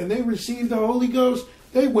them and they received the Holy Ghost,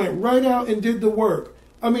 they went right out and did the work.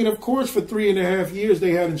 Of course, for 3.5 years,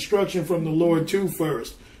 they had instruction from the Lord too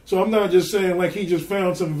first. So I'm not just saying like he just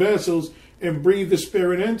found some vessels and breathed the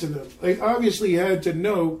Spirit into them. They obviously had to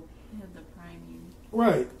know. The priming.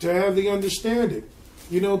 Right, to have the understanding,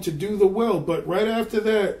 to do the will. But right after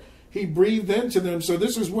that, he breathed into them. So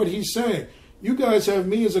this is what he's saying. You guys have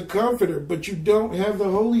me as a comforter, but you don't have the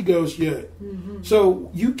Holy Ghost yet. Mm-hmm.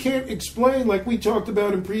 So you can't explain, like we talked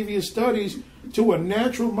about in previous studies, to a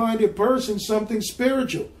natural-minded person something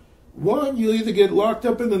spiritual. One, you'll either get locked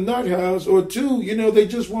up in the nut house, or two, they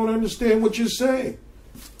just won't understand what you're saying.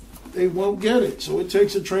 they won't get it. So it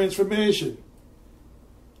takes a transformation.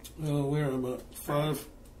 Where am I? 5.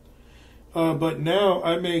 But now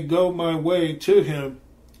I may go my way to him,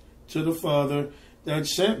 to the Father that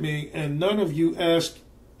sent me, and none of you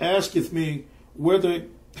asketh me, whither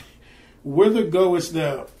goest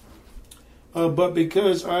thou? But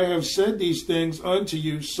because I have said these things unto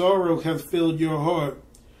you, sorrow hath filled your heart.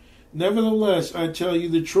 Nevertheless, I tell you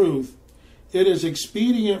the truth. It is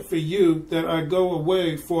expedient for you that I go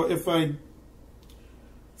away, for if I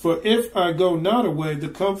go not away, the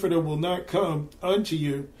Comforter will not come unto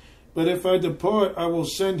you. But if I depart, I will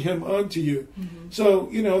send him unto you. Mm-hmm. So,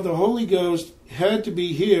 the Holy Ghost had to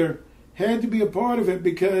be here, had to be a part of it,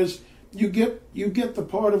 because you get the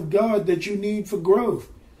part of God that you need for growth.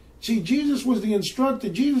 See, Jesus was the instructor.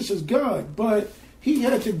 Jesus is God, but he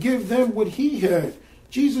had to give them what he had.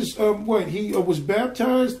 Jesus, he was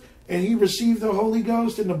baptized and he received the Holy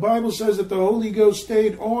Ghost, and the Bible says that the Holy Ghost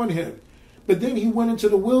stayed on him. But then he went into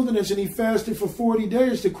the wilderness and he fasted for 40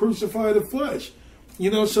 days to crucify the flesh,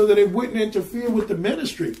 so that it wouldn't interfere with the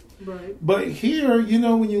ministry. Right. But here,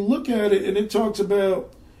 when you look at it, and it talks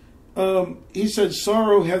about, he said,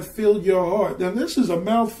 sorrow hath filled your heart. Now, this is a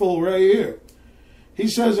mouthful right here. He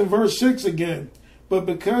says in verse 6 again, but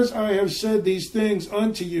because I have said these things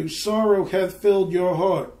unto you, sorrow hath filled your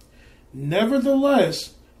heart.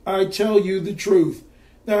 Nevertheless, I tell you the truth.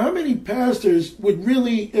 Now, how many pastors would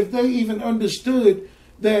really, if they even understood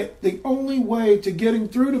that the only way to getting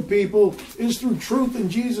through to people is through truth in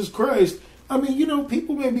Jesus Christ? I mean,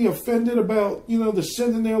 people may be offended about, the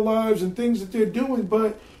sin in their lives and things that they're doing,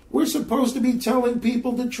 but we're supposed to be telling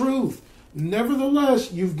people the truth.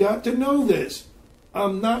 Nevertheless, you've got to know this.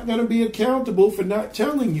 I'm not going to be accountable for not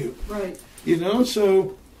telling you. Right.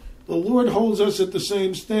 So the Lord holds us at the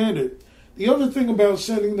same standard. The other thing about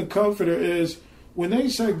sending the Comforter is when they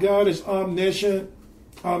say God is omniscient,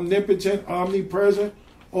 omnipotent, omnipresent,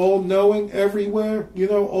 all-knowing, everywhere,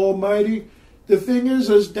 almighty, the thing is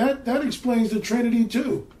that explains the Trinity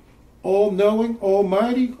too. All-knowing,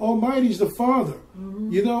 almighty, almighty is the Father.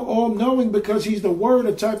 Mm-hmm. All-knowing because he's the Word,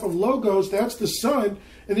 a type of Logos, that's the Son.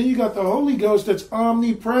 And then you got the Holy Ghost that's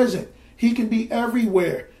omnipresent. He can be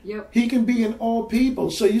everywhere. Yep. He can be in all people.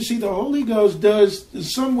 So you see, the Holy Ghost does, in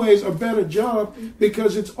some ways, a better job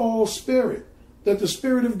because it's all spirit, that the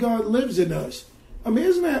Spirit of God lives in us. I mean,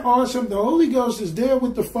 isn't that awesome? The Holy Ghost is there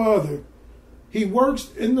with the Father. He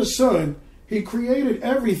works in the Son. He created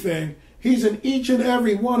everything. He's in each and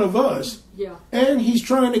every one of us. Yeah. And he's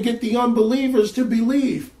trying to get the unbelievers to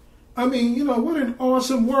believe. I mean, what an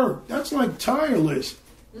awesome work. That's like tireless.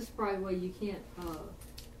 That's probably why you can't,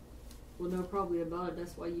 know probably about it.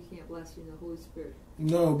 That's why you can't blaspheme the Holy Spirit.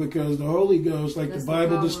 No, because the Holy Ghost, like the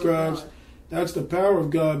Bible describes, that's the power of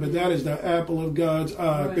God, but that is the apple of God's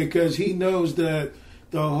eye, right. Because he knows that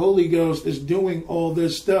the Holy Ghost is doing all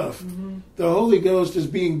this stuff. Mm-hmm. The Holy Ghost is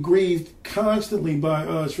being grieved constantly by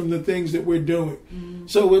us from the things that we're doing. Mm-hmm.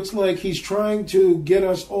 So it's like he's trying to get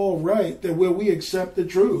us all right, that where we accept the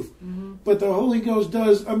truth. Mm-hmm. But the Holy Ghost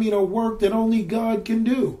does, a work that only God can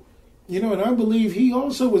do. And I believe he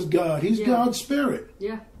also is God. He's God's Spirit.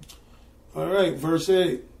 Yeah. All right, verse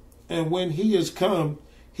 8. And when he is come,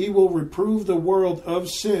 he will reprove the world of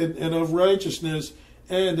sin and of righteousness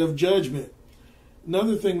and of judgment.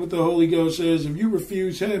 Another thing with the Holy Ghost is if you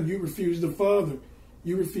refuse him, you refuse the Father.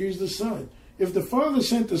 You refuse the Son. If the Father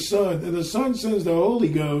sent the Son and the Son sends the Holy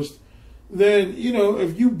Ghost, then,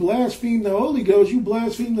 if you blaspheme the Holy Ghost, you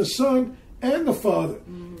blaspheme the Son and the Father.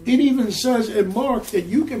 Mm-hmm. It even says in Mark that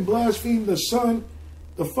you can blaspheme the Son,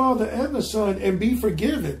 the Father and the Son and be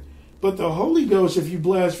forgiven. But the Holy Ghost, if you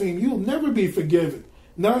blaspheme, you'll never be forgiven.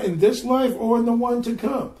 Not in this life or in the one to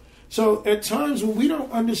come. So at times when we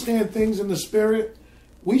don't understand things in the Spirit,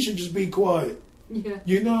 we should just be quiet. Yeah.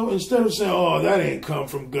 Instead of saying, oh, that ain't come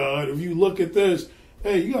from God. If you look at this,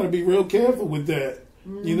 hey, you got to be real careful with that.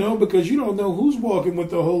 Mm-hmm. Because you don't know who's walking with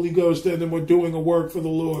the Holy Ghost and we're doing a work for the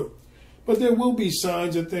Lord. But there will be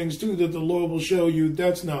signs and things, too, that the Lord will show you,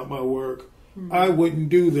 that's not my work. Mm-hmm. I wouldn't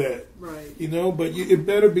do that. Right. But it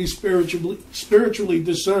better be spiritually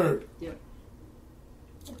discerned. Yep.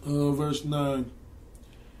 Verse 9.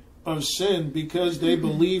 Of sin, because they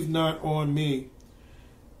believe not on me.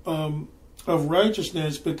 Of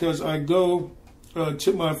righteousness, because I go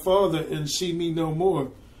to my Father and see me no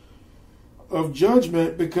more. Of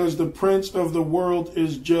judgment, because the prince of the world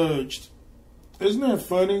is judged. Isn't that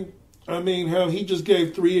funny? How he just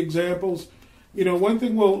gave 3 examples. One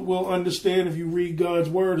thing we'll understand if you read God's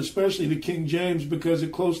word, especially the King James, because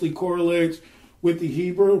it closely correlates with the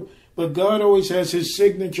Hebrew. But God always has his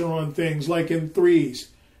signature on things, like in 3s.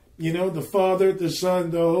 The Father, the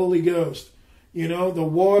Son, the Holy Ghost. You know, the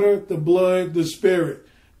water, the blood, the spirit.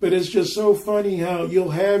 But it's just so funny how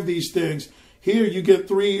you'll have these things. Here you get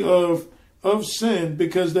 3 of sin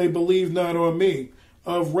because they believe not on me.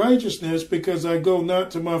 Of righteousness because I go not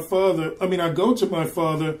to my Father. I go to my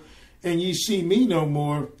Father and ye see me no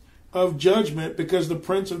more. Of judgment because the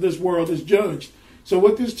prince of this world is judged. So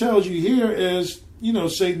what this tells you here is, you know,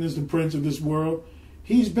 Satan is the prince of this world.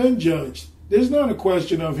 He's been judged. There's not a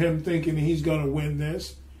question of him thinking he's going to win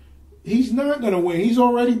this. He's not going to win. He's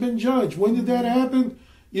already been judged. When did that happen?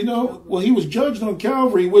 You know, well, he was judged on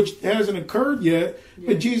Calvary, which hasn't occurred yet,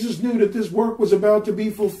 but Jesus knew that this work was about to be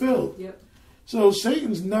fulfilled. Yep. So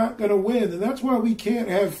Satan's not going to win, and that's why we can't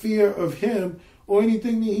have fear of him or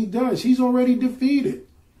anything that he does. He's already defeated.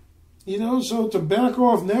 You know, so to back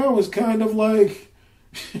off now is kind of like,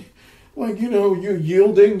 you know, you're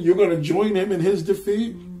yielding, you're going to join him in his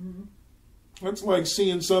defeat. Mm-hmm. That's like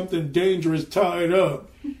seeing something dangerous tied up,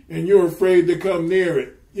 and you're afraid to come near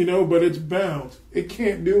it. You know, but it's bound. It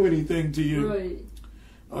can't do anything to you.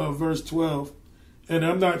 Right. Verse 12. And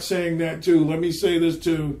I'm not saying that too. Let me say this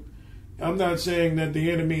too. I'm not saying that the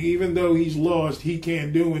enemy, even though he's lost, he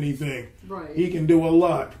can't do anything. Right. He can do a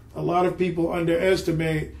lot. A lot of people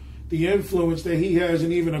underestimate the influence that he has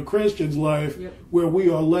in even a Christian's life, where we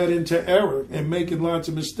are led into error and making lots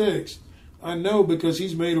of mistakes. I know because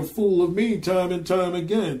he's made a fool of me time and time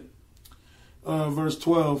again. Verse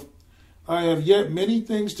 12. I have yet many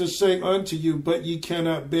things to say unto you, but ye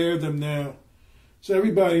cannot bear them now. So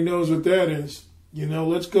everybody knows what that is. You know,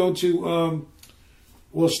 let's go to,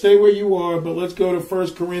 well, stay where you are, but let's go to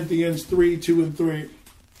 1 Corinthians 3, 2 and 3.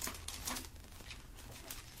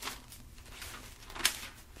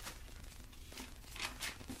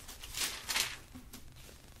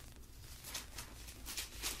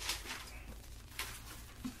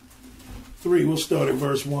 We'll start at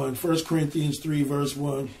verse 1. 1 Corinthians 3, verse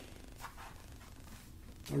 1.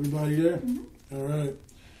 Everybody there? Mm-hmm. All right.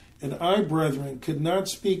 And I, brethren, could not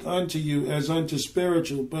speak unto you as unto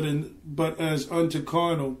spiritual, but as unto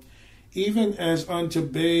carnal, even as unto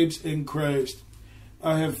babes in Christ.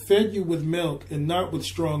 I have fed you with milk, and not with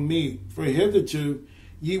strong meat, for hitherto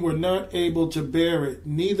ye were not able to bear it,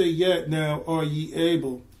 neither yet now are ye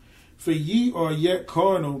able. For ye are yet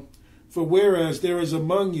carnal, for whereas there is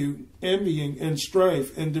among you envying and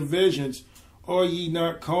strife and divisions, are ye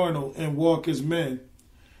not carnal, and walk as men?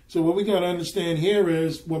 So what we got to understand here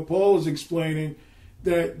is what Paul is explaining,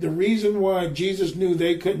 that the reason why Jesus knew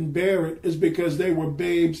they couldn't bear it is because they were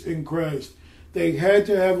babes in Christ. They had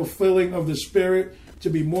to have a filling of the Spirit to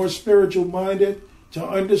be more spiritual minded, to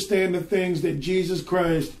understand the things that Jesus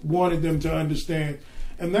Christ wanted them to understand.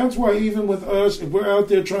 And that's why even with us, if we're out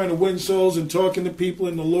there trying to win souls and talking to people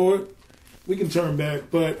in the Lord, we can turn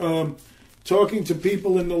back, but talking to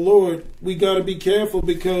people in the Lord, we got to be careful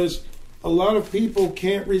because a lot of people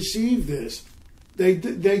can't receive this.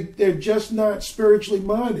 They're just not spiritually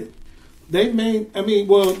minded. I'm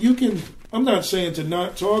not saying to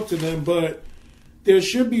not talk to them, but there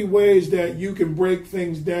should be ways that you can break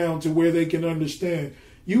things down to where they can understand.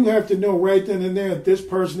 You have to know right then and there, this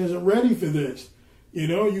person isn't ready for this. You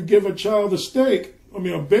know, you give a child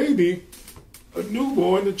a baby, a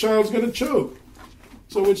newborn, the child's going to choke.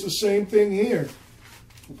 So it's the same thing here.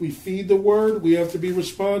 If we feed the word, we have to be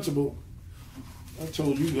responsible. I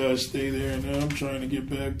told you guys stay there, and now I'm trying to get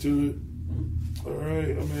back to it. All right,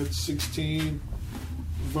 I'm at 16,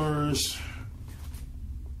 verse.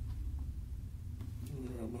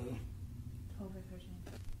 Where am I? 12 or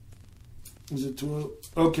 13. Is it 12?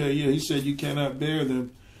 Okay, yeah, he said you cannot bear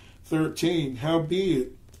them. 13,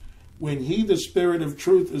 howbeit, when he, the Spirit of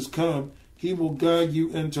truth, is come, he will guide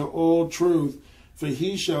you into all truth. For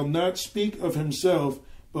he shall not speak of himself,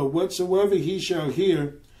 but whatsoever he shall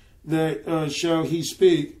hear, that shall he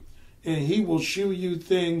speak, and he will shew you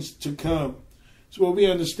things to come. So what we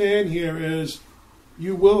understand here is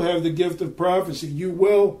you will have the gift of prophecy. You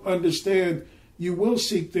will understand. You will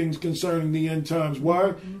seek things concerning the end times.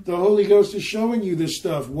 Why? The Holy Ghost is showing you this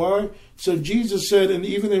stuff. Why? So Jesus said, and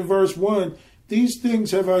even in verse 1, these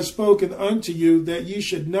things have I spoken unto you, that ye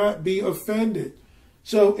should not be offended.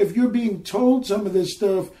 So if you're being told some of this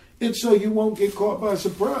stuff, it's so you won't get caught by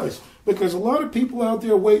surprise. Because a lot of people out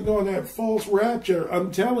there waiting on that false rapture,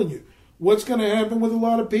 I'm telling you, what's going to happen with a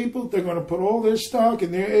lot of people? They're going to put all their stock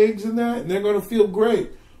and their eggs in that, and they're going to feel great.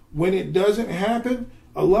 When it doesn't happen,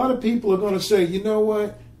 a lot of people are going to say, you know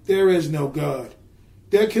what? There is no God.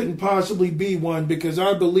 There couldn't possibly be one because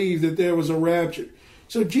I believe that there was a rapture.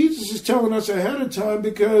 So Jesus is telling us ahead of time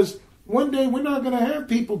because one day we're not going to have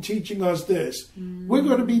people teaching us this. We're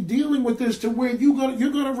going to be dealing with this to where you're going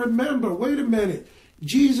to remember, wait a minute,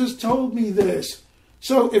 Jesus told me this.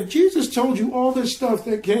 So if Jesus told you all this stuff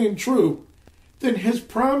that came true, then his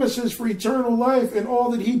promises for eternal life and all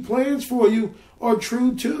that he plans for you are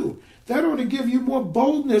true too. That ought to give you more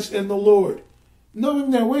boldness in the Lord. Knowing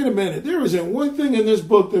that, wait a minute, there isn't one thing in this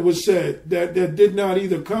book that was said that did not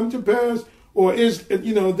either come to pass or is, that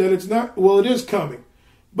it's not, well, it is coming.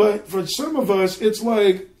 But for some of us, it's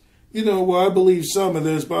like, I believe some of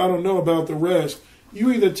this, but I don't know about the rest.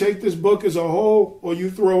 You either take this book as a whole or you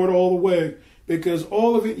throw it all away, because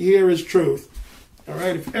all of it here is truth. All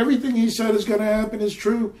right, if everything he said is going to happen is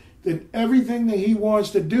true, then everything that he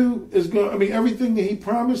wants to do everything that he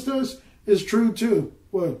promised us is true too.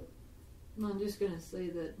 What? I'm just going to say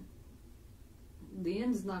that the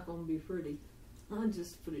end's not going to be pretty. I'll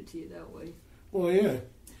just put it to you that way. Well, yeah.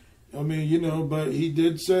 But he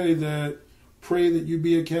did say that pray that you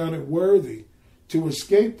be accounted worthy to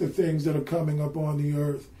escape the things that are coming up on the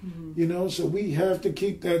earth. Mm-hmm. So we have to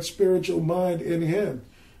keep that spiritual mind in him.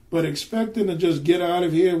 But expecting to just get out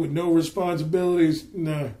of here with no responsibilities,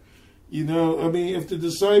 nah. If the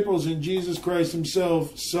disciples and Jesus Christ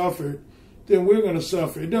himself suffered, then we're going to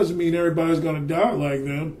suffer. It doesn't mean everybody's going to die like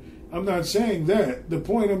them. I'm not saying that. The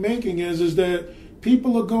point I'm making is that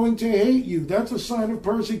people are going to hate you. That's a sign of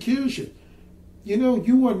persecution.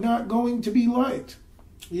 You are not going to be liked.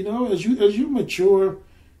 As you mature,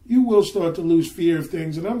 you will start to lose fear of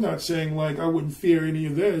things. And I'm not saying like I wouldn't fear any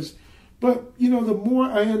of this. But, the more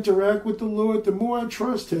I interact with the Lord, the more I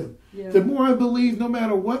trust him. Yeah. The more I believe no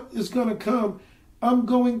matter what is going to come,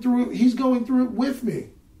 he's going through it with me.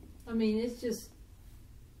 It's just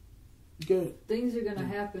good. Things are going to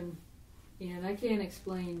happen, and I can't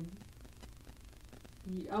explain.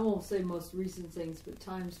 I won't say most recent things, but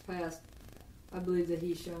times past, I believe that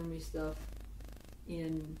he's shown me stuff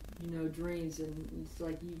in, dreams, and it's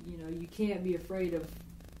like, you can't be afraid of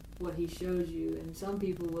what he shows you. And some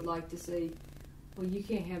people would like to say, well, you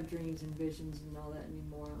can't have dreams and visions and all that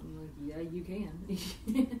anymore. I'm like, yeah, you can.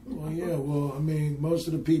 Well, yeah, most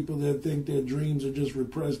of the people that think their dreams are just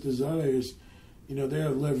repressed desires, they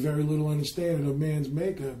have very little understanding of man's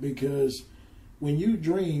makeup, because when you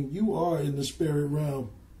dream, you are in the spirit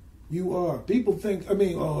realm. You are. People think,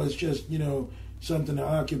 it's just, something to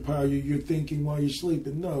occupy you. You're thinking while you're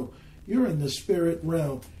sleeping. No, you're in the spirit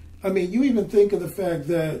realm. You even think of the fact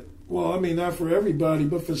that, not for everybody,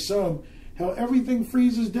 but for some, how everything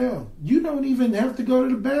freezes down. You don't even have to go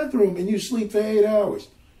to the bathroom and you sleep for 8 hours.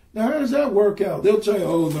 Now, how does that work out? They'll tell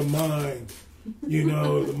you, the mind.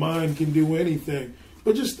 The mind can do anything.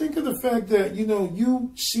 But just think of the fact that,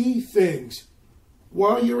 you see things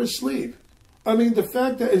while you're asleep. The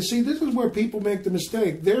fact that, and see, this is where people make the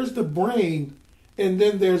mistake. There's the brain and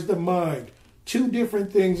then there's the mind. Two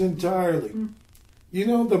different things entirely.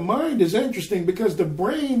 Mm-hmm. The mind is interesting because the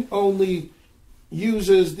brain only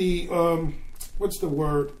uses the, what's the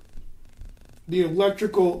word? The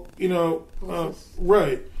electrical,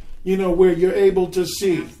 right. Where you're able to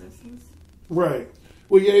see. Right.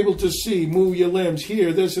 Where you're able to see, move your limbs,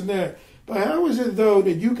 hear, this and that. But how is it, though,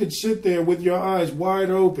 that you could sit there with your eyes wide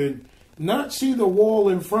open, not see the wall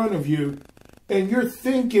in front of you, and you're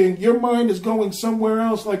thinking, your mind is going somewhere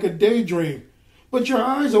else like a daydream, but your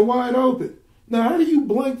eyes are wide open? Now, how do you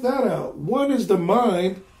blank that out? One is the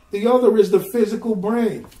mind, the other is the physical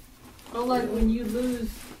brain. Well, like when you lose,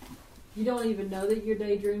 you don't even know that you're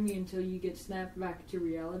daydreaming until you get snapped back to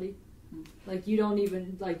reality. Like you don't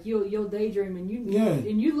even, like you'll daydream and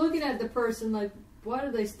you looking at the person like, what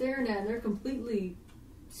are they staring at? And they're completely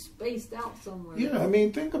spaced out somewhere. Yeah,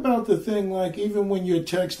 think about the thing, like even when you're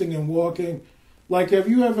texting and walking, like have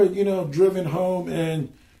you ever, driven home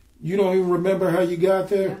and you don't even remember how you got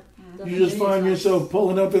there? Yeah. You just find yourself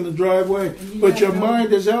pulling up in the driveway, but your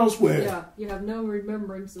mind is elsewhere. Yeah, you have no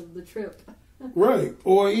remembrance of the trip. Right.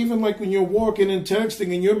 Or even like when you're walking and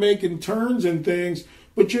texting and you're making turns and things,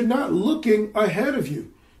 but you're not looking ahead of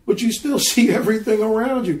you, but you still see everything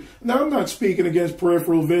around you. Now, I'm not speaking against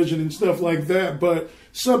peripheral vision and stuff like that, but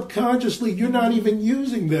subconsciously, you're not even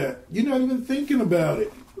using that. You're not even thinking about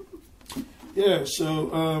it. Yeah,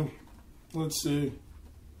 so let's see.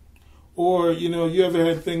 Or, you ever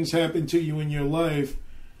had things happen to you in your life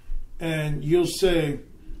and you'll say,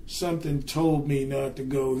 something told me not to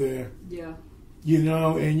go there. Yeah.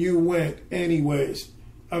 And you went anyways.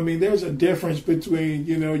 There's a difference between,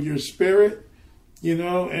 your spirit,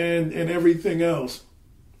 and everything else.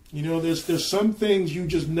 There's some things you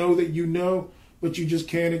just know that but you just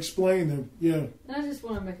can't explain them. Yeah. And I just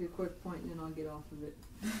want to make a quick point and then I'll get off of it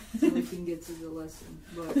so we can get to the lesson.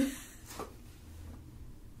 But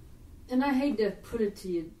and I hate to put it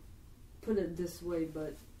this way,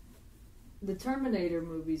 but the Terminator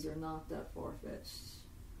movies are not that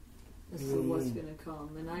far-fetched. as to what's going to come.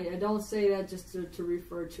 And I don't say that just to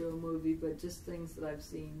refer to a movie, but just things that I've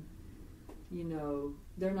seen. You know,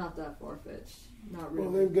 they're not that far-fetched. Not really.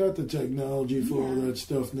 Well, they've got the technology for all that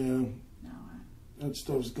stuff now. No. That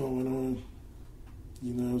stuff's going on.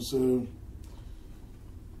 You know, so...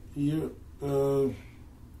 Yeah. 14.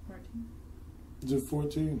 Is it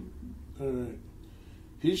 14? All right.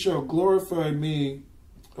 He shall glorify me,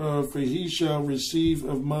 for he shall receive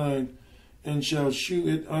of mine, and shall shew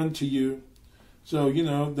it unto you. So, you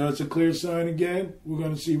know, that's a clear sign again. We're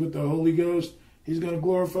going to see with the Holy Ghost, he's going to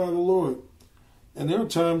glorify the Lord. And there are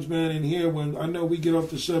times, man, in here when I know we get off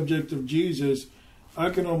the subject of Jesus, I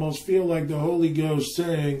can almost feel like the Holy Ghost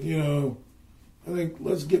saying, you know, I think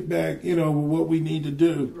let's get back, you know, what we need to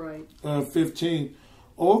do. Right. 15.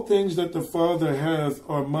 All things that the Father hath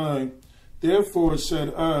are mine. Therefore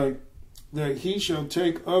said I, that he shall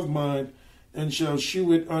take of mine, and shall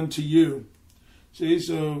shew it unto you. See,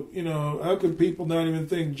 so, you know, how could people not even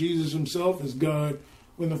think Jesus himself is God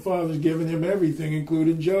when the Father's given him everything,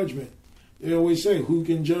 including judgment? They always say, who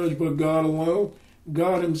can judge but God alone?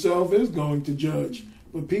 God himself is going to judge.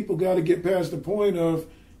 But people got to get past the point of,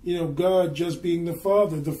 you know, God just being the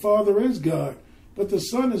Father. The Father is God. But the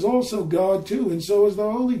Son is also God too, and so is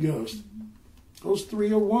the Holy Ghost. Those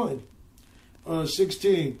three are one.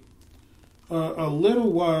 16. A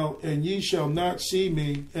little while, and ye shall not see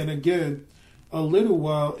me. And again, a little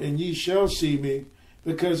while, and ye shall see me,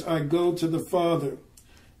 because I go to the Father.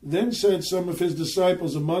 Then said some of his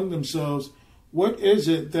disciples among themselves, What is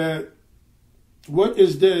this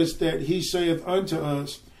that he saith unto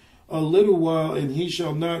us, a little while, and he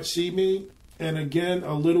shall not see me, and again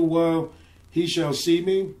a little while he shall see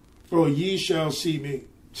me, or ye shall see me.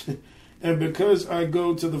 And because I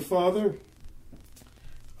go to the Father,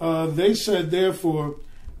 they said therefore,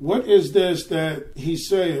 What is this that he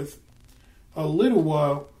saith, a little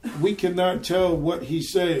while? We cannot tell what he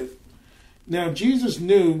saith. Now Jesus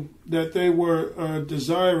knew that they were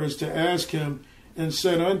desirous to ask him, and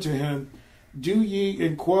said unto him, Do ye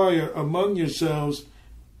inquire among yourselves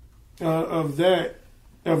of that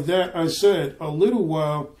I said, a little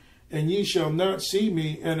while, and ye shall not see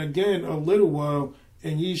me, and again a little while,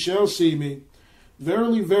 and ye shall see me.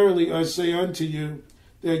 Verily, verily, I say unto you,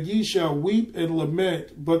 that ye shall weep and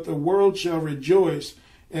lament, but the world shall rejoice,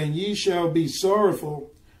 and ye shall be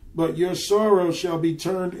sorrowful, but your sorrow shall be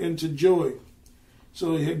turned into joy.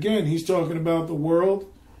 So again, he's talking about the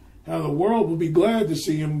world, how the world will be glad to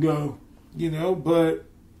see him go, you know, but,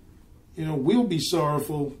 you know, we'll be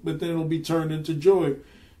sorrowful, but then it'll be turned into joy.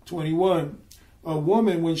 21. A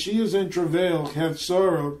woman, when she is in travail, hath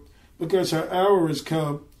sorrow, because her hour is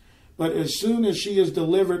come. But as soon as she is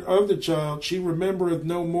delivered of the child, she remembereth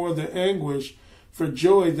no more the anguish for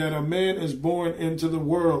joy that a man is born into the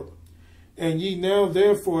world. And ye now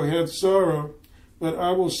therefore have sorrow, but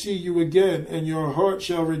I will see you again, and your heart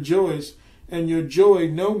shall rejoice, and your joy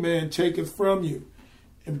no man taketh from you.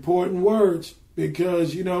 Important words,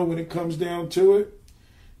 because, you know, when it comes down to it,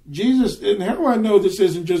 Jesus, and how do I know this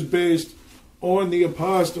isn't just based on the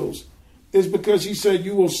apostles, is because he said,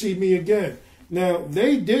 you will see me again. Now,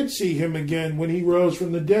 they did see him again when he rose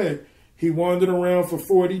from the dead. He wandered around for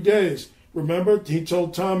 40 days. Remember, he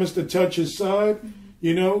told Thomas to touch his side.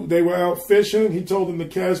 You know, they were out fishing. He told them to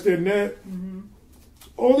cast their net.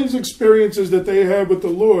 All these experiences that they had with the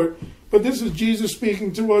Lord. But this is Jesus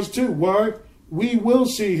speaking to us too. Why? We will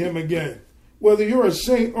see him again. Whether you're a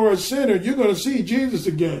saint or a sinner, you're going to see Jesus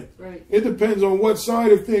again. Right. It depends on what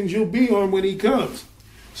side of things you'll be on when he comes.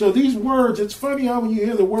 So these words, it's funny how when you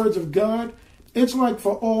hear the words of God, it's like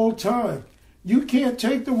for all time. You can't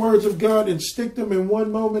take the words of God and stick them in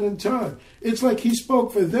one moment in time. It's like he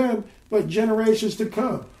spoke for them, but generations to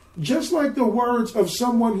come. Just like the words of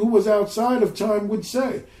someone who was outside of time would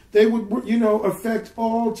say. They would, you know, affect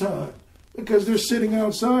all time because they're sitting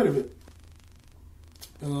outside of it.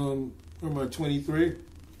 Where am I, 23?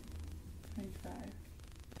 25.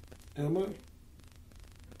 Am I?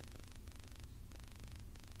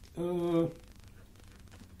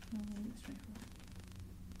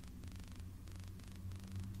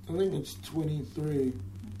 I think it's 23.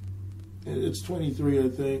 It's 23, I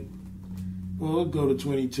think. Well, I'll go to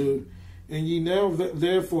 22. And ye now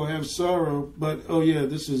therefore have sorrow, but, oh yeah,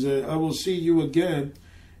 this is it. I will see you again,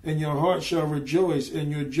 and your heart shall rejoice,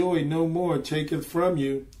 and your joy no more taketh from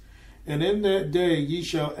you. And in that day ye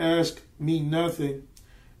shall ask me nothing.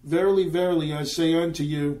 Verily, verily, I say unto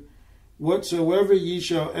you, whatsoever ye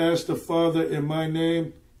shall ask the Father in my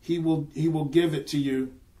name, he will give it to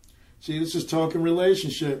you. See, this is talking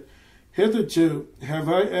relationship. Hitherto have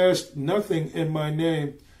I asked nothing in my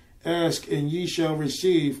name. Ask, and ye shall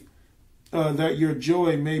receive, that your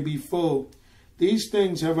joy may be full. These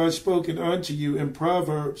things have I spoken unto you in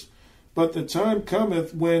Proverbs, but the time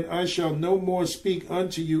cometh when I shall no more speak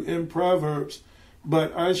unto you in Proverbs,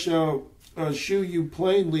 but I shall shew you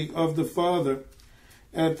plainly of the Father.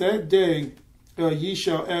 At that day ye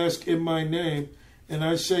shall ask in my name, and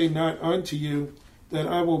I say not unto you that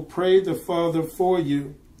I will pray the Father for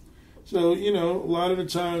you. So, a lot of the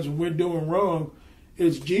times when we're doing wrong,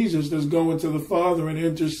 it's Jesus that's going to the Father and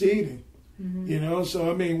interceding. Mm-hmm.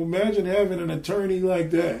 So, imagine having an attorney like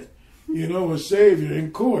that, a savior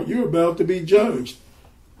in court. You're about to be judged.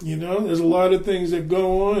 There's a lot of things that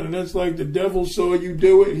go on, and it's like the devil saw you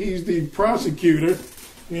do it. He's the prosecutor.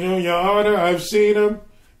 Your Honor, I've seen him.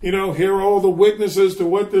 Hear all the witnesses to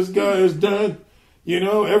what this guy has done.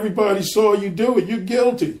 Everybody saw you do it. You're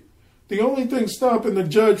guilty. The only thing stopping the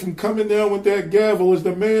judge from coming down with that gavel is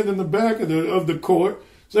the man in the back of the court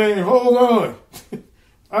saying, hold on,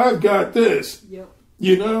 I've got this. Yep.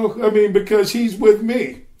 Because he's with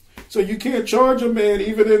me. So you can't charge a man,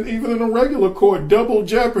 even in a regular court, double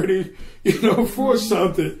jeopardy, for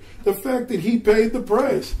something. The fact that he paid the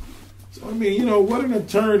price. So, what an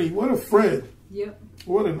attorney, what a friend. Yep.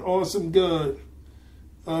 What an awesome God.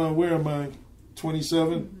 Where am I?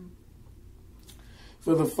 27. Mm-hmm.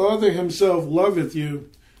 For the Father himself loveth you,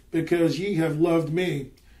 because ye have loved me,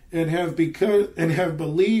 and have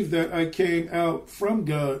believed that I came out from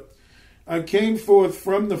God. I came forth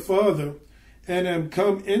from the Father, and am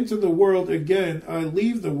come into the world again. I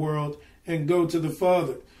leave the world and go to the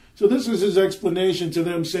Father. So this is his explanation to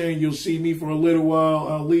them, saying, you'll see me for a little while,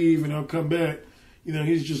 I'll leave, and I'll come back.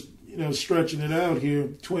 He's just, stretching it out here.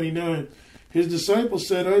 29. His disciples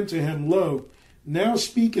said unto him, Lo, now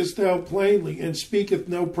speakest thou plainly, and speakest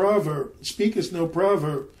no proverb.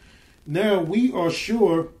 Now are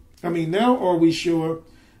we sure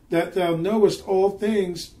that thou knowest all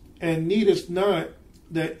things, and needest not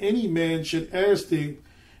that any man should ask thee.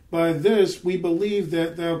 By this we believe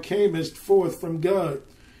that thou camest forth from God.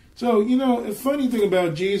 So, the funny thing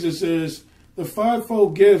about Jesus is the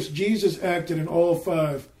fivefold gifts, Jesus acted in all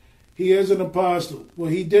five. He is an apostle. Well,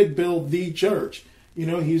 he did build the church.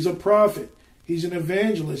 He's a prophet. He's an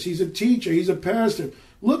evangelist. He's a teacher. He's a pastor.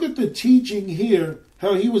 Look at the teaching here,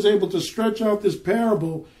 how he was able to stretch out this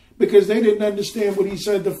parable because they didn't understand what he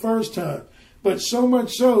said the first time. But so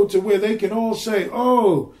much so to where they can all say,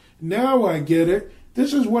 oh, now I get it.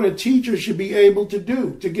 This is what a teacher should be able to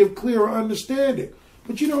do, to give clearer understanding.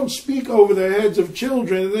 But you don't speak over the heads of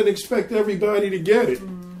children and then expect everybody to get it.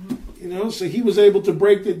 Mm-hmm. So he was able to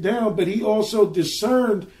break it down, but he also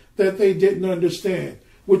discerned that they didn't understand,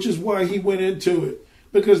 which is why he went into it.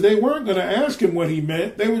 Because they weren't going to ask him what he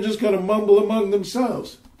meant. They were just going to mumble among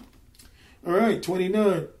themselves. All right,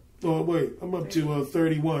 29. Oh, wait, I'm up to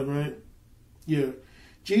 31, right? Yeah.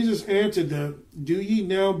 Jesus answered them, do ye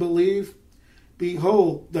now believe?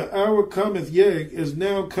 Behold, the hour cometh, yea, is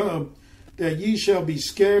now come, that ye shall be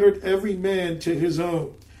scattered every man to his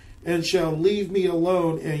own, and shall leave me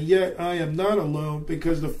alone, and yet I am not alone,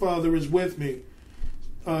 because the Father is with me.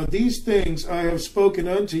 These things I have spoken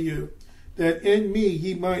unto you, that in me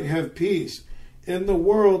ye might have peace. In the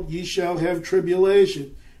world ye shall have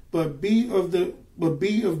tribulation, but be of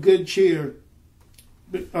good cheer.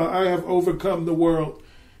 I have overcome the world.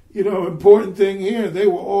 Important thing here, they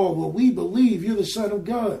were all, well, we believe you're the Son of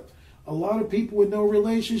God. A lot of people with no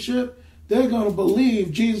relationship, they're going to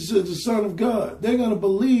believe Jesus is the Son of God. They're going to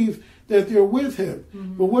believe that they're with him.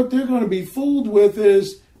 Mm-hmm. But what they're going to be fooled with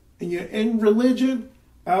is, and you're in religion,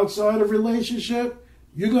 outside of relationship,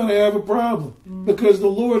 you're going to have a problem. Mm-hmm. Because the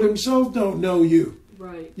Lord himself don't know you.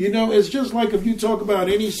 Right. It's just like if you talk about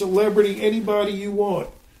any celebrity, anybody you want.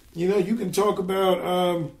 You can talk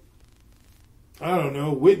about,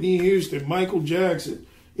 Whitney Houston, Michael Jackson,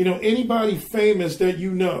 anybody famous that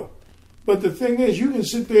you know. But the thing is, you can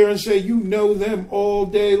sit there and say you know them all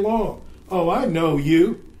day long. Oh, I know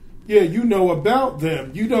you. Yeah, you know about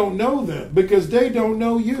them. You don't know them because they don't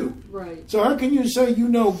know you. Right. So how can you say you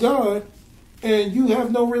know God and you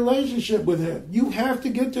have no relationship with him? You have to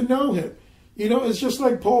get to know him. It's just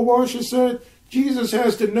like Paul Washer said, Jesus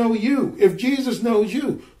has to know you. If Jesus knows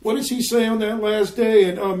you, what does he say on that last day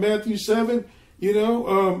in Matthew 7?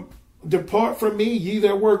 Depart from me, ye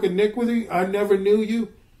that work iniquity. I never knew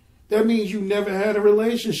you. That means you never had a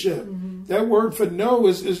relationship. Mm-hmm. That word for know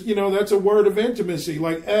is that's a word of intimacy.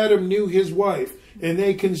 Like Adam knew his wife and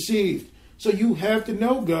they conceived. So you have to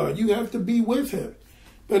know God. You have to be with him.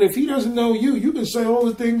 But if he doesn't know you, you can say all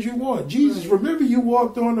the things you want. Jesus, right. Remember you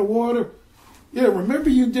walked on the water? Yeah, remember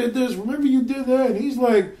you did this? Remember you did that? And he's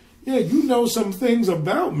like, yeah, you know some things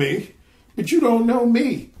about me, but you don't know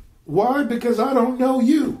me. Why? Because I don't know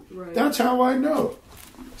you. Right. That's how I know.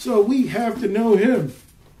 So we have to know him.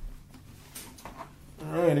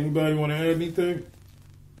 All right, anybody want to add anything?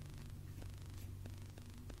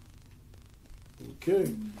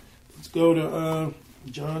 Okay, let's go to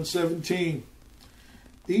John 17.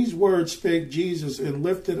 These words spake Jesus, and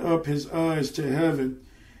lifted up his eyes to heaven,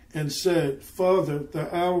 and said, Father,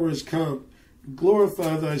 the hour is come.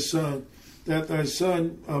 Glorify thy Son, that thy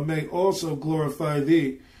Son may also glorify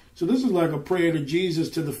thee. So this is like a prayer to Jesus,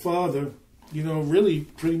 to the Father, really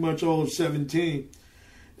pretty much all of 17.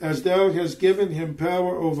 As thou hast given him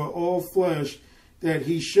power over all flesh, that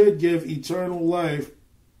he should give eternal life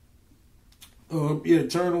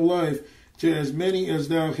to as many as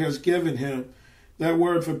thou hast given him. That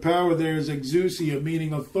word for power there is exousia,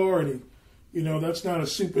 meaning authority. That's not a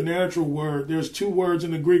supernatural word. There's two words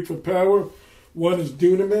in the Greek for power. One is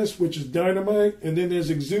dunamis, which is dynamite, and then there's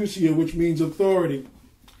exousia, which means authority.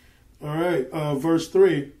 All right, verse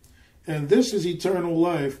 3. And this is eternal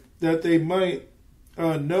life, that they might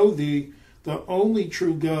know thee, the only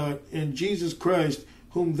true God, and Jesus Christ,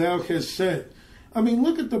 whom thou hast sent. I mean,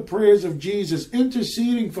 look at the prayers of Jesus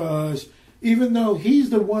interceding for us, even though he's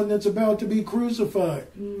the one that's about to be crucified.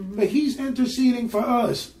 Mm-hmm. But he's interceding for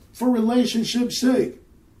us, for relationship's sake.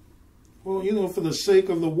 Well, for the sake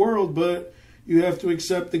of the world, but you have to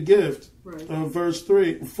accept the gift. Right. Verse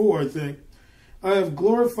 4, I think. I have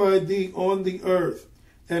glorified thee on the earth,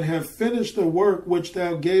 and have finished the work which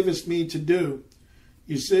thou gavest me to do.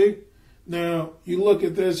 You see? Now, you look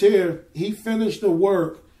at this here. He finished the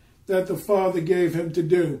work that the Father gave him to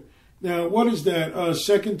do. Now, what is that?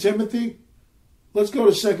 2 Timothy? Let's go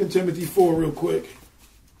to 2 Timothy 4 real quick.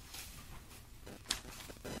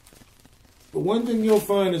 But one thing you'll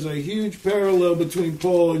find is a huge parallel between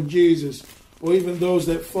Paul and Jesus, or even those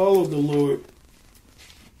that followed the Lord.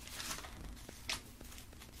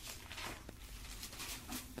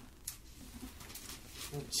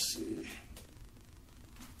 Let's see.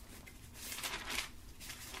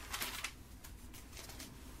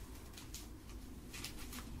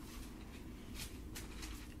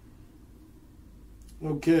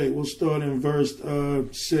 Okay, we'll start in verse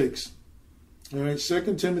 6. All right,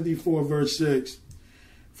 2 Timothy 4, verse 6.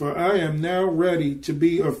 For I am now ready to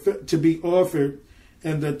be offered,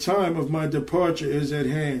 and the time of my departure is at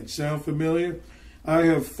hand. Sound familiar? I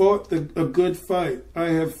have fought a good fight. I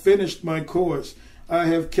have finished my course. I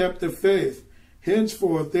have kept the faith.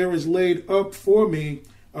 Henceforth there is laid up for me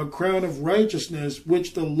a crown of righteousness,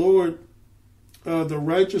 which the Lord, the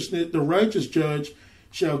righteous judge,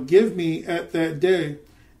 shall give me at that day,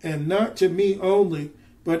 and not to me only,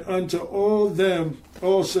 but unto all them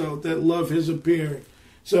also that love his appearing.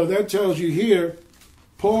 So that tells you here,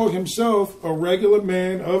 Paul himself, a regular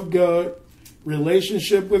man of God,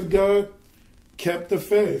 relationship with God, kept the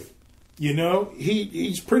faith.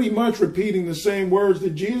 He's pretty much repeating the same words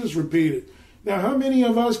that Jesus repeated. Now, how many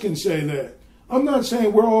of us can say that? I'm not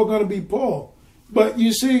saying we're all going to be Paul. But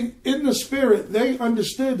you see, in the spirit, they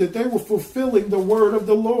understood that they were fulfilling the word of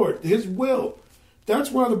the Lord, his will.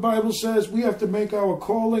 That's why the Bible says we have to make our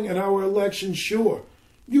calling and our election sure.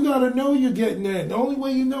 You got to know you're getting in. The only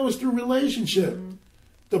way you know is through relationship. Mm-hmm.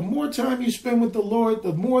 The more time you spend with the Lord,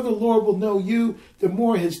 the more the Lord will know you, the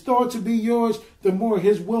more his thoughts will be yours, the more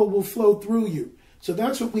his will flow through you. So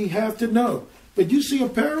that's what we have to know. But you see a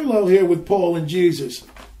parallel here with Paul and Jesus.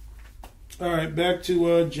 All right, back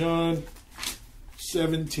to John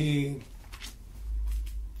 17.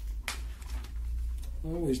 I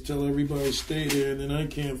always tell everybody stay there, and then I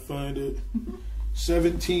can't find it.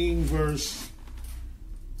 17 verse.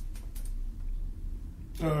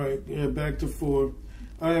 All right, back to 4.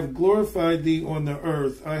 I have glorified thee on the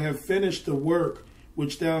earth. I have finished the work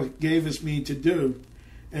which thou gavest me to do.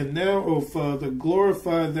 And now, O Father,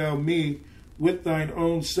 glorify thou me with thine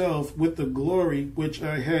own self, with the glory which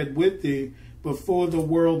I had with thee before the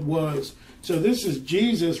world was. So this is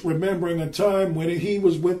Jesus remembering a time when he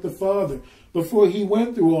was with the Father, before he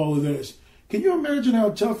went through all of this. Can you imagine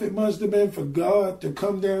how tough it must have been for God to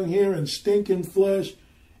come down here and stinking flesh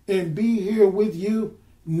and be here with you,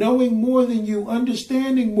 knowing more than you,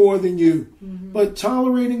 understanding more than you, but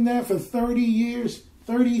tolerating that for 30 years,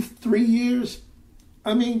 33 years?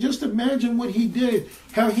 I mean, just imagine what he did,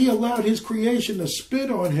 how he allowed his creation to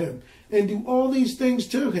spit on him and do all these things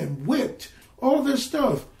to him, whipped, all this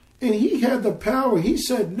stuff. And he had the power. He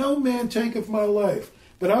said, no man taketh my life,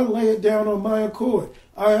 but I lay it down on my accord.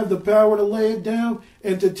 I have the power to lay it down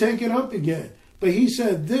and to take it up again. But he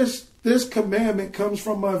said, this commandment comes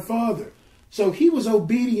from my Father. So he was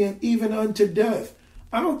obedient even unto death.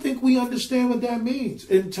 I don't think we understand what that means.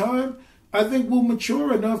 In time, I think we'll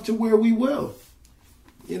mature enough to where we will.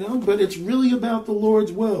 But it's really about the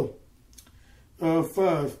Lord's will.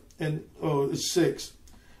 5 and 6.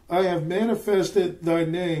 I have manifested thy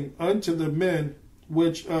name unto the men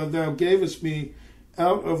which thou gavest me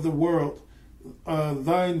out of the world.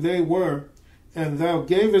 Thine they were, and thou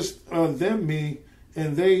gavest them me,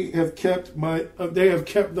 and they have kept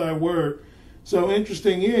thy word. So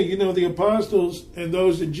interesting here, the apostles and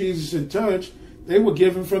those that Jesus had touched, they were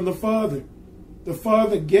given from the Father. The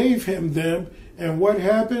Father gave him them, and what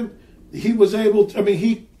happened? He was able to,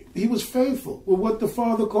 he was faithful with what the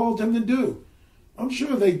Father called him to do. I'm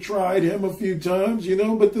sure they tried him a few times,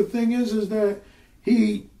 but the thing is that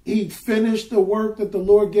he finished the work that the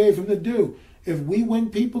Lord gave him to do. If we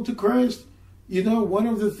win people to Christ, one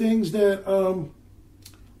of the things that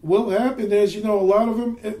will happen is, a lot of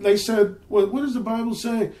them, they said, what does the Bible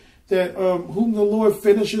say? That whom the Lord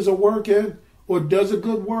finishes a work in or does a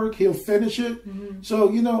good work, he'll finish it. Mm-hmm. So,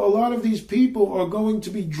 a lot of these people are going to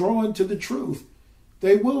be drawn to the truth.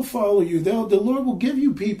 They will follow you. The Lord will give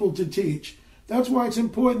you people to teach. That's why it's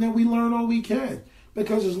important that we learn all we can.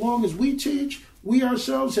 Because as long as we teach, we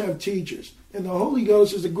ourselves have teachers. And the Holy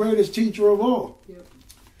Ghost is the greatest teacher of all. Yep.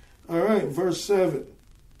 All right, verse 7.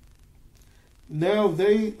 Now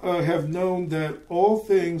they have known that all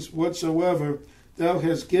things whatsoever thou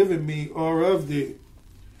hast given me are of thee.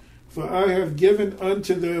 For I have given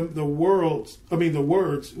unto them the words. I have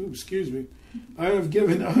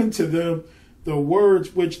given unto them the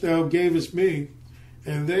words which thou gavest me,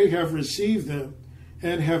 and they have received them,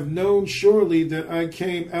 and have known surely that I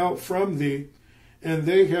came out from thee, and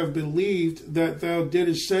they have believed that thou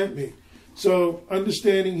didst send me. So,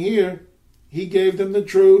 understanding here, he gave them the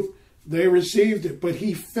truth, they received it, but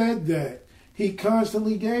he fed that. He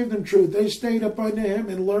constantly gave them truth. They stayed up under him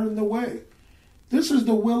and learned the way. This is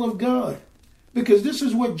the will of God, because this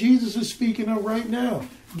is what Jesus is speaking of right now,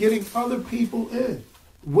 getting other people in,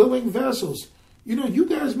 willing vessels. You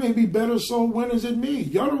guys may be better soul winners than me.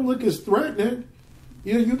 Y'all don't look as threatening.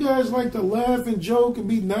 You guys like to laugh and joke and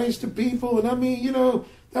be nice to people. And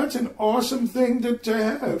that's an awesome thing to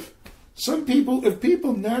have. Some people, if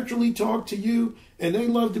people naturally talk to you and they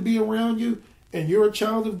love to be around you and you're a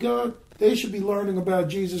child of God, they should be learning about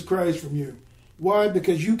Jesus Christ from you. Why?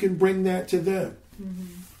 Because you can bring that to them. Mm-hmm.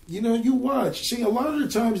 You watch. See, a lot of the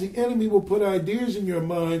times the enemy will put ideas in your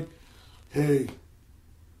mind. Hey,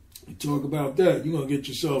 you talk about that, you're going to get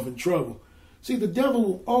yourself in trouble. See, the devil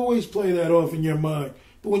will always play that off in your mind.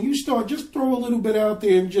 But when you start, just throw a little bit out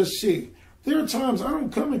there and just see. There are times I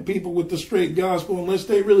don't come at people with the straight gospel unless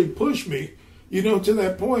they really push me, to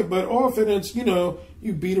that point. But often it's,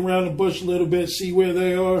 you beat around the bush a little bit, see where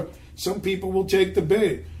they are. Some people will take the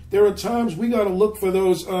bait. There are times we got to look for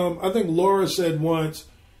those. I think Laura said once,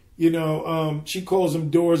 she calls them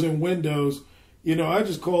doors and windows. I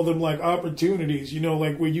just call them like opportunities,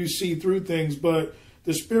 like where you see through things. But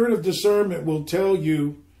the spirit of discernment will tell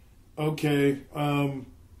you, okay,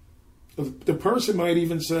 the person might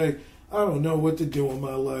even say, I don't know what to do in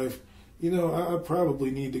my life. I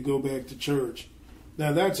probably need to go back to church.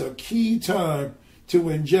 Now, that's a key time to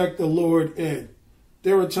inject the Lord in.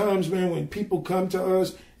 There are times, man, when people come to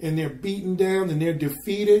us and they're beaten down and they're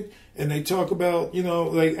defeated and they talk about,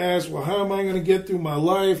 they ask, well, how am I going to get through my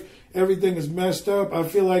life? Everything is messed up. I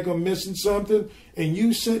feel like I'm missing something. And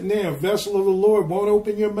you sitting there, a vessel of the Lord, won't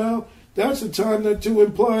open your mouth. That's the time to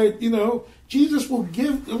imply, Jesus will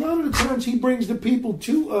give. A lot of the times he brings the people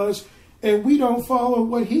to us and we don't follow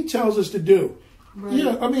what he tells us to do. Right.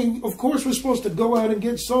 Yeah, of course we're supposed to go out and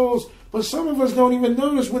get souls, but some of us don't even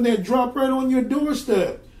notice when they're dropped right on your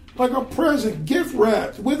doorstep. Like a present, gift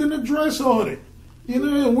wrapped, with an address on it.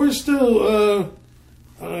 And we're still,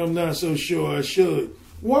 I'm not so sure I should.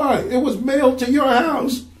 Why? It was mailed to your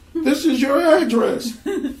house. This is your address.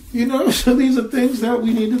 So these are things that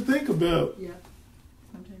we need to think about. Yeah.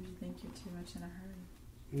 Sometimes you think you're too much in a hurry.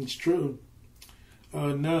 It's true.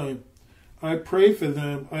 9. I pray for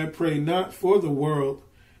them. I pray not for the world,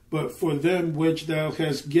 but for them which thou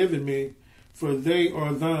hast given me, for they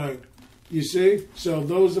are thine. You see? So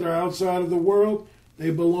those that are outside of the world, they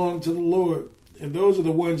belong to the Lord. And those are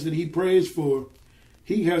the ones that he prays for.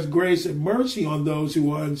 He has grace and mercy on those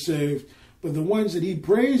who are unsaved, but the ones that he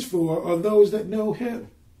prays for are those that know him.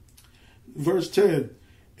 Verse 10,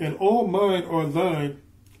 and all mine are thine,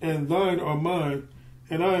 and thine are mine,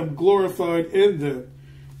 and I am glorified in them.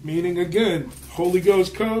 Meaning again, Holy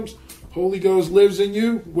Ghost comes, Holy Ghost lives in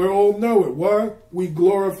you. We all know it. Why? We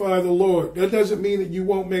glorify the Lord. That doesn't mean that you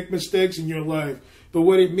won't make mistakes in your life. But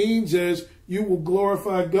what it means is you will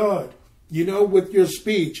glorify God, with your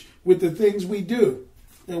speech, with the things we do.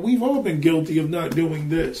 And we've all been guilty of not doing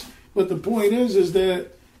this. But the point is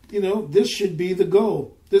that this should be the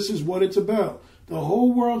goal. This is what it's about. The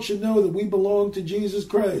whole world should know that we belong to Jesus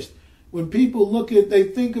Christ. When people they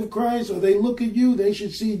think of Christ or they look at you, they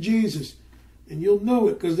should see Jesus. And you'll know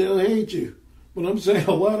it because they'll hate you. But I'm saying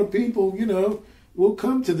a lot of people, will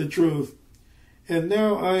come to the truth. And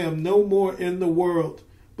now I am no more in the world,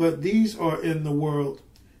 but these are in the world.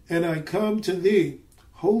 And I come to thee,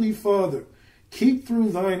 Holy Father, keep through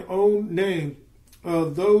thine own name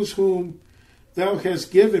those whom thou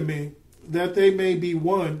hast given me, that they may be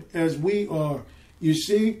one as we are. You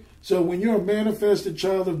see? So when you're a manifested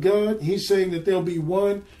child of God, he's saying that they'll be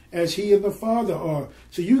one as he and the Father are.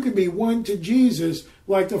 So you can be one to Jesus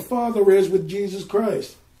like the Father is with Jesus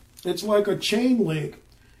Christ. It's like a chain link.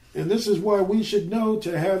 And this is why we should know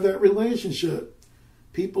to have that relationship.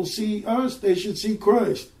 People see us, they should see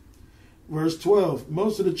Christ. Verse 12,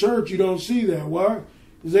 most of the church, you don't see that. Why?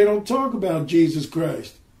 Because they don't talk about Jesus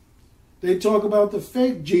Christ. They talk about the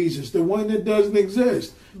fake Jesus, the one that doesn't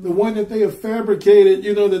exist, the one that they have fabricated,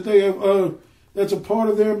 that they have, that's a part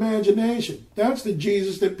of their imagination. That's the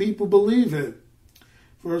Jesus that people believe in.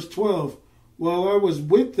 Verse 12, while I was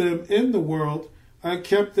with them in the world, I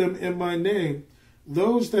kept them in my name.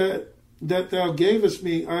 Those that thou gavest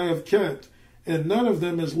me I have kept, and none of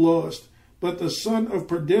them is lost, but the son of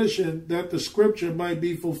perdition, that the scripture might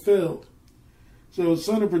be fulfilled. So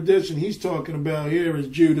son of perdition he's talking about here is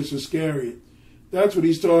Judas Iscariot. That's what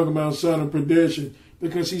he's talking about, son of perdition,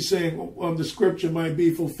 because he's saying the scripture might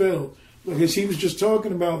be fulfilled. Because he was just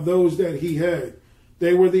talking about those that he had.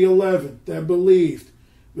 They were the 11 that believed.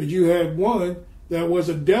 But you had one that was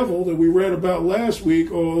a devil that we read about last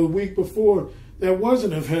week or the week before that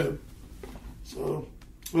wasn't of him. So,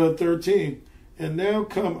 13. And now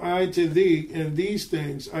come I to thee, and these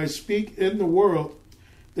things I speak in the world,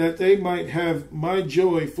 that they might have my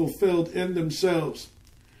joy fulfilled in themselves.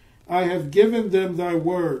 I have given them thy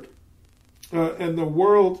word, and the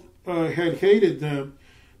world had hated them,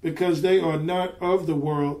 because they are not of the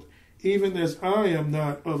world, even as I am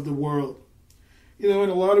not of the world. And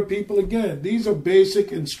a lot of people, again, these are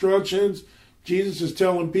basic instructions. Jesus is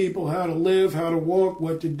telling people how to live, how to walk,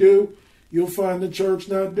 what to do. You'll find the church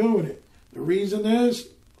not doing it. The reason is,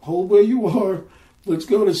 hold where you are. Let's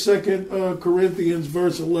go to 2 Corinthians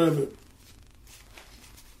verse 11.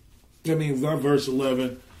 Not verse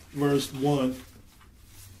 11, verse 1.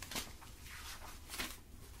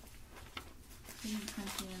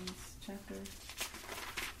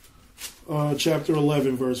 Chapter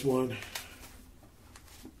 11, verse 1.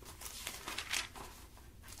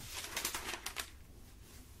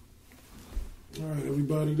 All right,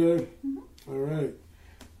 everybody there? Mm-hmm. All right.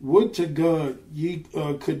 Would to God ye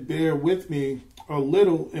could bear with me a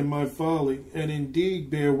little in my folly, and indeed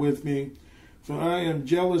bear with me, for I am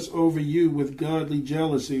jealous over you with godly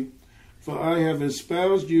jealousy. For I have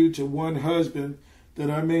espoused you to one husband, that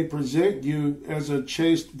I may present you as a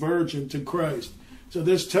chaste virgin to Christ. So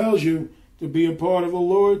this tells you, to be a part of the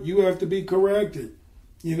Lord, you have to be corrected.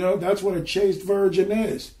 That's what a chaste virgin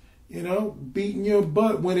is. Beating your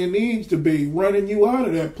butt when it needs to be, running you out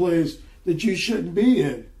of that place that you shouldn't be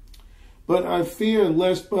in. But I fear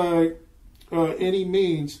lest by any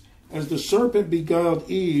means, as the serpent beguiled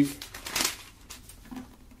Eve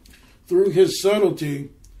through his subtlety,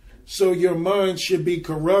 so your minds should be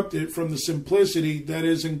corrupted from the simplicity that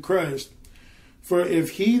is in Christ. For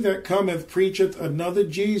if he that cometh preacheth another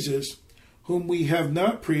Jesus, whom we have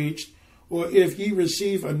not preached, or if ye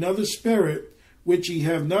receive another spirit, which ye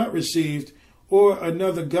have not received, or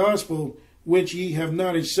another gospel, which ye have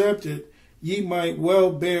not accepted, ye might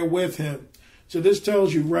well bear with him. So this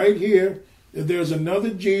tells you right here that there's another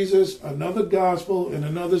Jesus, another gospel, and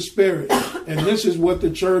another spirit. And this is what the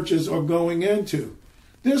churches are going into.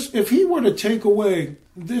 If he were to take away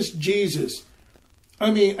this Jesus,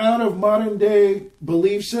 out of modern day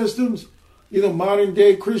belief systems, modern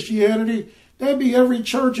day Christianity, that'd be every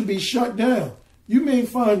church would be shut down. You may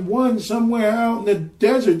find one somewhere out in the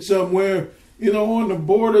desert somewhere, on the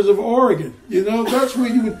borders of Oregon. That's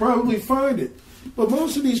where you would probably find it. But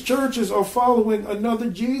most of these churches are following another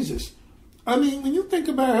Jesus. When you think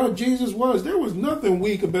about how Jesus was, there was nothing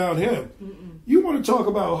weak about him. Mm-mm. You want to talk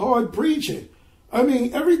about hard preaching.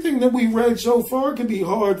 Everything that we read so far can be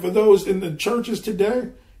hard for those in the churches today.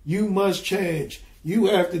 You must change. You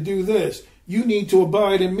have to do this. You need to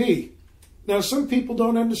abide in me. Now, some people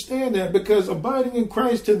don't understand that, because abiding in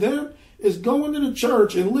Christ to them is going to the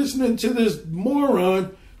church and listening to this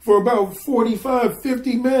moron for about 45,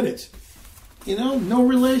 50 minutes. No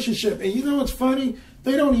relationship. And it's funny?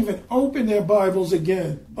 They don't even open their Bibles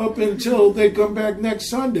again up until they come back next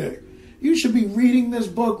Sunday. You should be reading this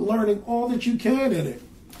book, learning all that you can in it.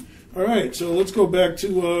 All right, so let's go back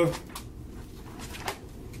to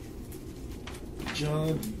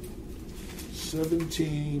John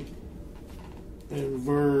 17 and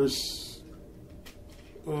verse,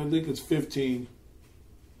 I think it's 15.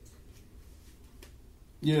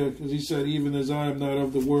 Yeah, because he said, even as I am not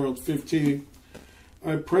of the world. 15.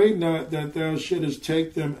 I pray not that thou shouldest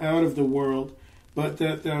take them out of the world, but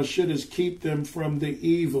that thou shouldest keep them from the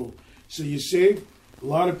evil. So you see, a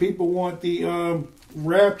lot of people want the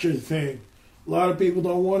rapture thing. A lot of people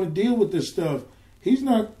don't want to deal with this stuff. He's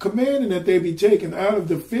not commanding that they be taken out of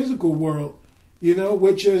the physical world,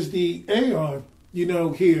 which is the aeon,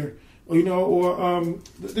 here. Or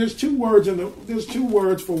there's two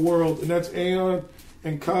words for world, and that's aeon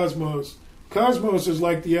and cosmos. Cosmos is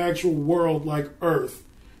like the actual world, like Earth.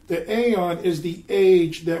 The aeon is the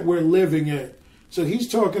age that we're living in. So he's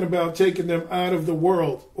talking about taking them out of the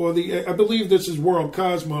world, or I believe this is world,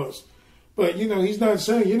 cosmos. But, he's not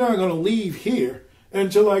saying you're not going to leave here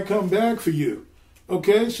until I come back for you.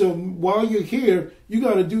 Okay, so while you're here, you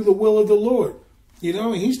got to do the will of the Lord.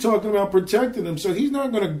 And he's talking about protecting them. So he's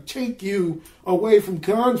not going to take you away from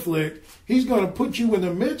conflict. He's going to put you in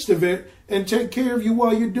the midst of it and take care of you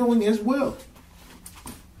while you're doing his will.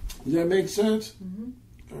 Does that make sense? Mm-hmm.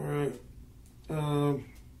 All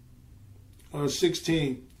right.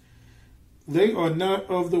 16. They are not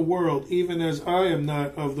of the world, even as I am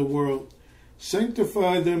not of the world.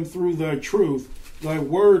 Sanctify them through thy truth. Thy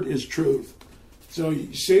word is truth. So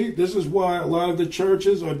you see, this is why a lot of the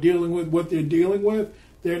churches are dealing with what they're dealing with.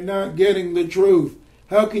 They're not getting the truth.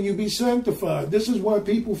 How can you be sanctified? This is why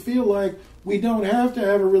people feel like we don't have to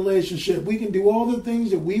have a relationship. We can do all the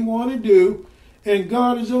things that we want to do, and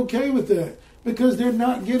God is okay with that because they're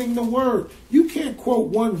not getting the word. You can't quote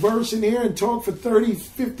one verse in here and talk for 30,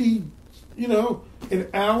 50, an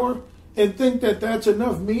hour and think that that's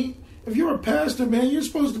enough meat. If you're a pastor, man, you're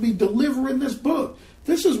supposed to be delivering this book.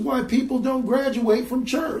 This is why people don't graduate from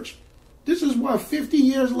church. This is why 50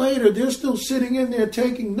 years later, they're still sitting in there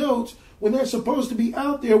taking notes when they're supposed to be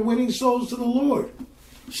out there winning souls to the Lord,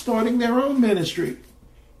 starting their own ministry.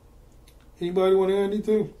 Anybody want to add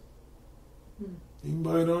anything?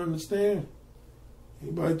 Anybody don't understand?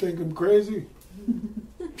 Anybody think I'm crazy?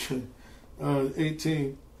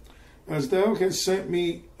 18. As thou hast sent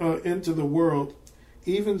me into the world,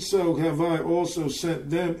 even so have I also sent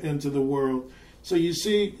them into the world. So you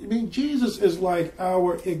see, Jesus is like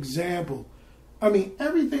our example.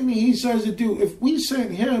 Everything that he says to do, if we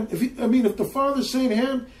send him, if the Father sent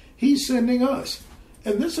him, he's sending us.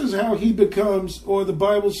 And this is how he becomes, or the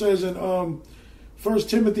Bible says in 1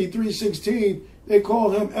 Timothy 3:16, they call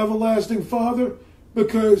him Everlasting Father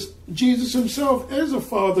because Jesus himself is a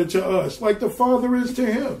father to us, like the Father is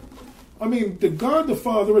to him. The God the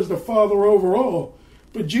Father is the Father overall,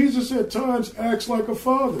 but Jesus at times acts like a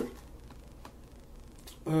father.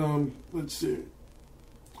 Let's see.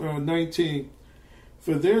 19.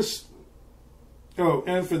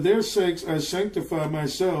 And for their sakes I sanctify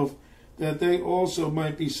myself, that they also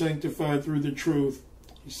might be sanctified through the truth.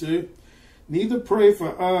 You see? Neither pray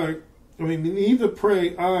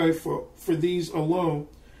I for these alone,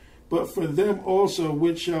 but for them also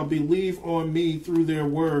which shall believe on me through their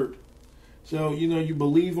word. So, you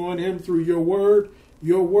believe on him through your word.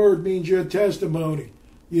 Your word means your testimony.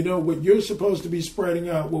 What you're supposed to be spreading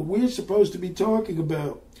out, what we're supposed to be talking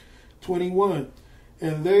about. 21.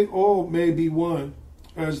 And they all may be one,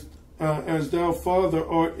 as thou, Father,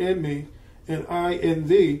 art in me, and I in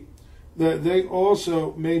thee, that they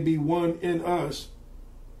also may be one in us,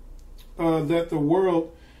 that the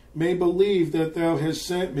world may believe that thou hast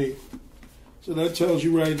sent me. So that tells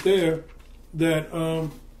you right there that,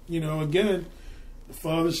 again, the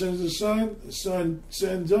Father sends the Son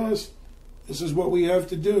sends us. This is what we have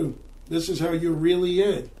to do. This is how you're really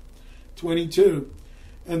in. 22.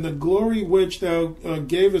 And the glory which thou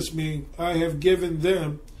gavest me, I have given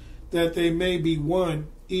them, that they may be one,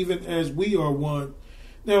 even as we are one.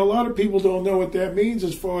 Now, a lot of people don't know what that means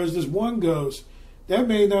as far as this one goes. That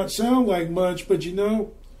may not sound like much, but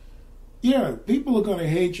people are going to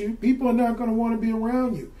hate you. People are not going to want to be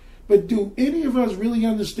around you. But do any of us really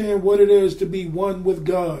understand what it is to be one with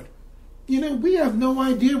God? We have no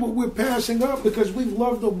idea what we're passing up because we've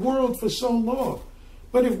loved the world for so long.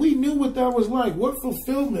 But if we knew what that was like, what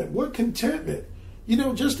fulfillment, what contentment,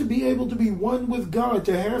 just to be able to be one with God,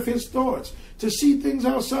 to have his thoughts, to see things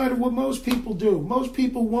outside of what most people do. Most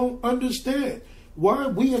people won't understand why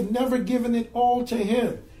we have never given it all to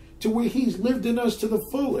him, to where he's lived in us to the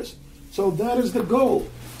fullest. So that is the goal.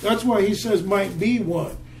 That's why he says might be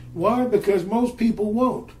one. Why? Because most people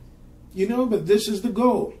won't. But this is the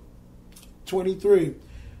goal. 23.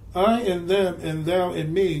 I in them and thou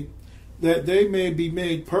in me, that they may be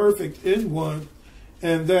made perfect in one,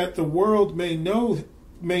 and that the world may know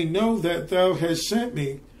that thou hast sent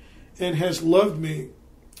me, and hast loved me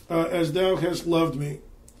as thou hast loved me.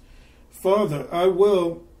 Father, I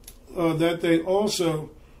will that they also,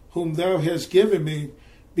 whom thou hast given me,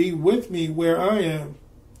 be with me where I am,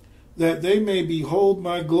 that they may behold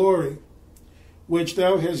my glory, which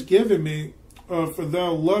thou hast given me, for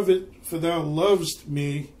thou lovest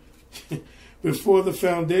me before the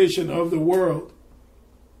foundation of the world.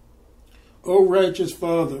 O righteous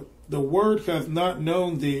Father, the world hath not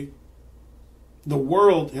known thee, but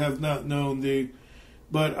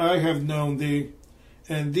I have known thee,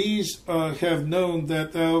 and these have known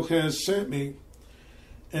that thou hast sent me.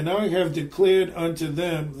 And I have declared unto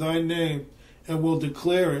them thy name, and will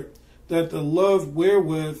declare it, that the love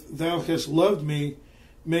wherewith thou hast loved me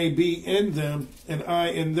may be in them, and I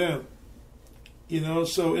in them.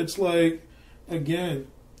 So it's like, again,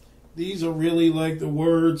 these are really like the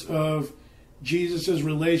words of Jesus'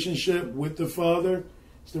 relationship with the Father.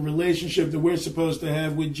 It's the relationship that we're supposed to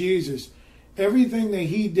have with Jesus. Everything that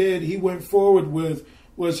he did, he went forward with,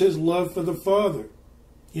 was his love for the Father.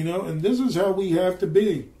 And this is how we have to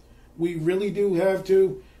be. We really do have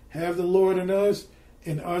to have the Lord in us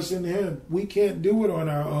and us in him. We can't do it on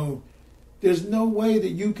our own. There's no way that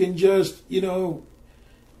you can just, I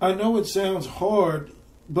know it sounds hard,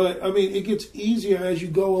 but it gets easier as you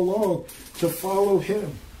go along to follow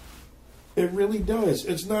him. It really does.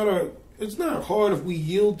 It's not hard if we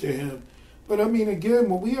yield to him. But again,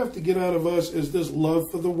 what we have to get out of us is this love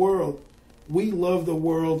for the world. We love the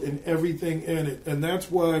world and everything in it. And that's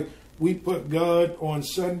why we put God on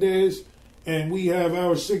Sundays and we have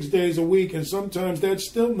our 6 days a week. And sometimes that's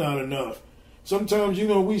still not enough. Sometimes,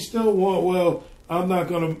 we still want, I'm not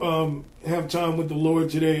going to have time with the Lord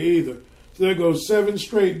today either. So there goes 7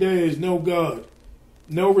 straight days, no God,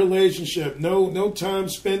 no relationship, no time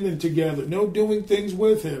spending together, no doing things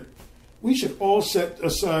with him. We should all set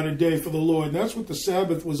aside a day for the Lord. And that's what the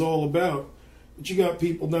Sabbath was all about. But you got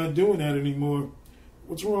people not doing that anymore.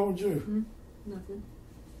 What's wrong with you? Nothing.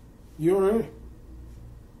 You all right?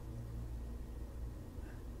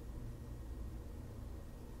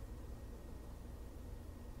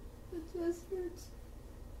 It just hurts.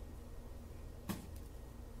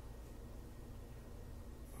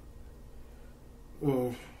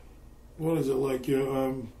 What is it like?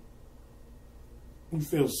 You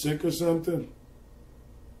feel sick or something?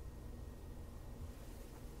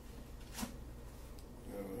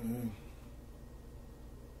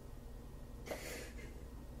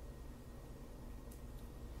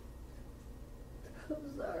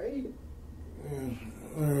 I'm sorry.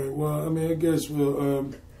 All right. Well, I guess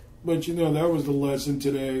we'll. But that was the lesson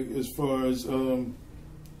today, as far as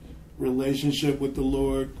relationship with the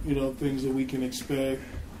Lord. Things that we can expect,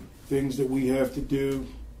 things that we have to do,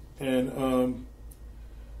 and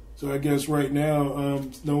so I guess right now,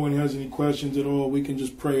 if no one has any questions at all, we can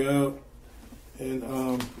just pray out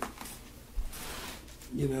and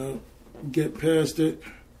get past it.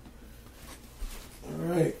 All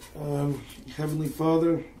right. Heavenly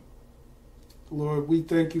Father, Lord, we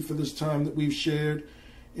thank you for this time that we've shared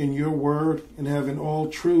in your word and having all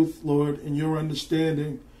truth, Lord, and your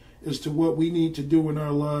understanding as to what we need to do in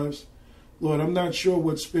our lives. Lord, I'm not sure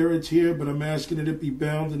what spirit's here, but I'm asking that it be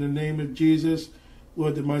bound in the name of Jesus.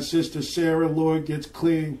 Lord, that my sister Sarah, Lord, gets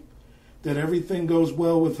clean, that everything goes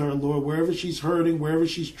well with her, Lord, wherever she's hurting, wherever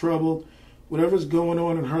she's troubled, whatever's going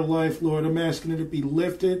on in her life, Lord, I'm asking that it be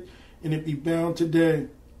lifted and it be bound today.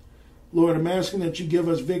 Lord, I'm asking that you give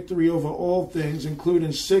us victory over all things,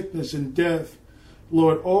 including sickness and death.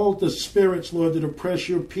 Lord, all the spirits, Lord, that oppress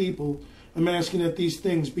your people, I'm asking that these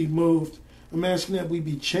things be moved. I'm asking that we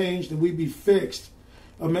be changed and we be fixed.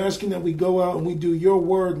 I'm asking that we go out and we do your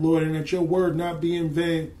word, Lord, and that your word not be in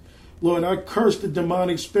vain. Lord, I curse the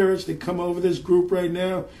demonic spirits that come over this group right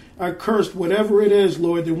now. I curse whatever it is,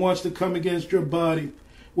 Lord, that wants to come against your body.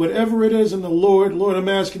 Whatever it is in the Lord, I'm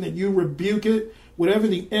asking that you rebuke it. Whatever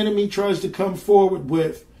the enemy tries to come forward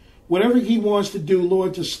with, whatever he wants to do,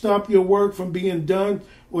 Lord, to stop your work from being done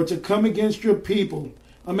or to come against your people,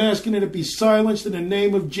 I'm asking that it be silenced in the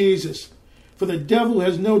name of Jesus. For the devil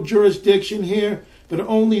has no jurisdiction here, but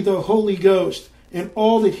only the Holy Ghost and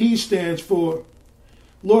all that he stands for.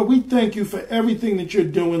 Lord, we thank you for everything that you're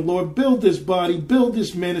doing, Lord. Build this body, build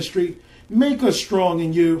this ministry, make us strong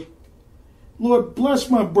in you. Lord, bless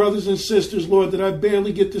my brothers and sisters, Lord, that I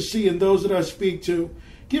barely get to see and those that I speak to.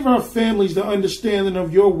 Give our families the understanding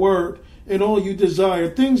of your word and all you desire.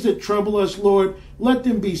 Things that trouble us, Lord, let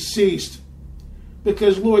them be ceased.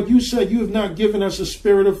 Because, Lord, you said you have not given us a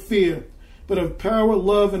spirit of fear, but of power,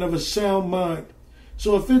 love, and of a sound mind.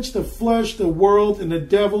 So if it's the flesh, the world, and the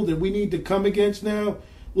devil that we need to come against now,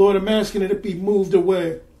 Lord, I'm asking that it be moved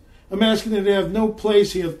away. I'm asking that it have no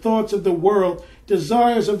place here. Thoughts of the world,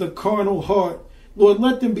 desires of the carnal heart, Lord,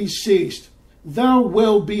 let them be ceased. Thy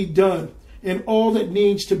will be done in all that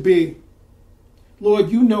needs to be. Lord,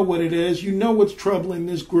 you know what it is. You know what's troubling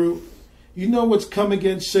this group. You know what's come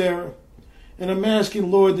against Sarah. And I'm asking,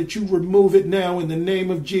 Lord, that you remove it now in the name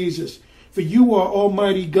of Jesus. For you are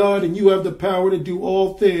Almighty God and you have the power to do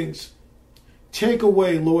all things. Take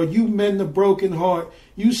away, Lord. You mend the broken heart.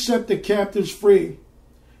 You set the captives free.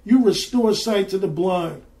 You restore sight to the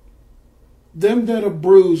blind. Them that are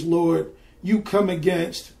bruised, Lord, you come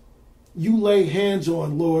against. You lay hands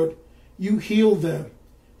on, Lord. You heal them.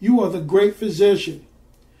 You are the great physician.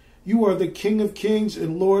 You are the King of kings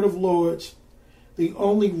and Lord of lords, the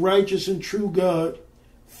only righteous and true God.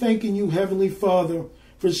 Thanking you, Heavenly Father,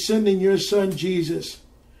 for sending your Son, Jesus,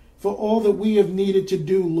 for all that we have needed to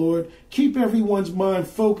do, Lord. Keep everyone's mind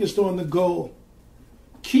focused on the goal.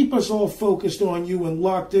 Keep us all focused on you and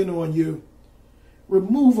locked in on you.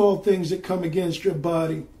 Remove all things that come against your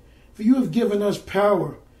body, for you have given us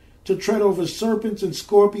power to tread over serpents and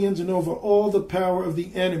scorpions and over all the power of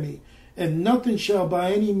the enemy, and nothing shall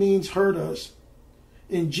by any means hurt us.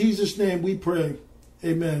 In Jesus' name we pray.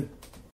 Amen.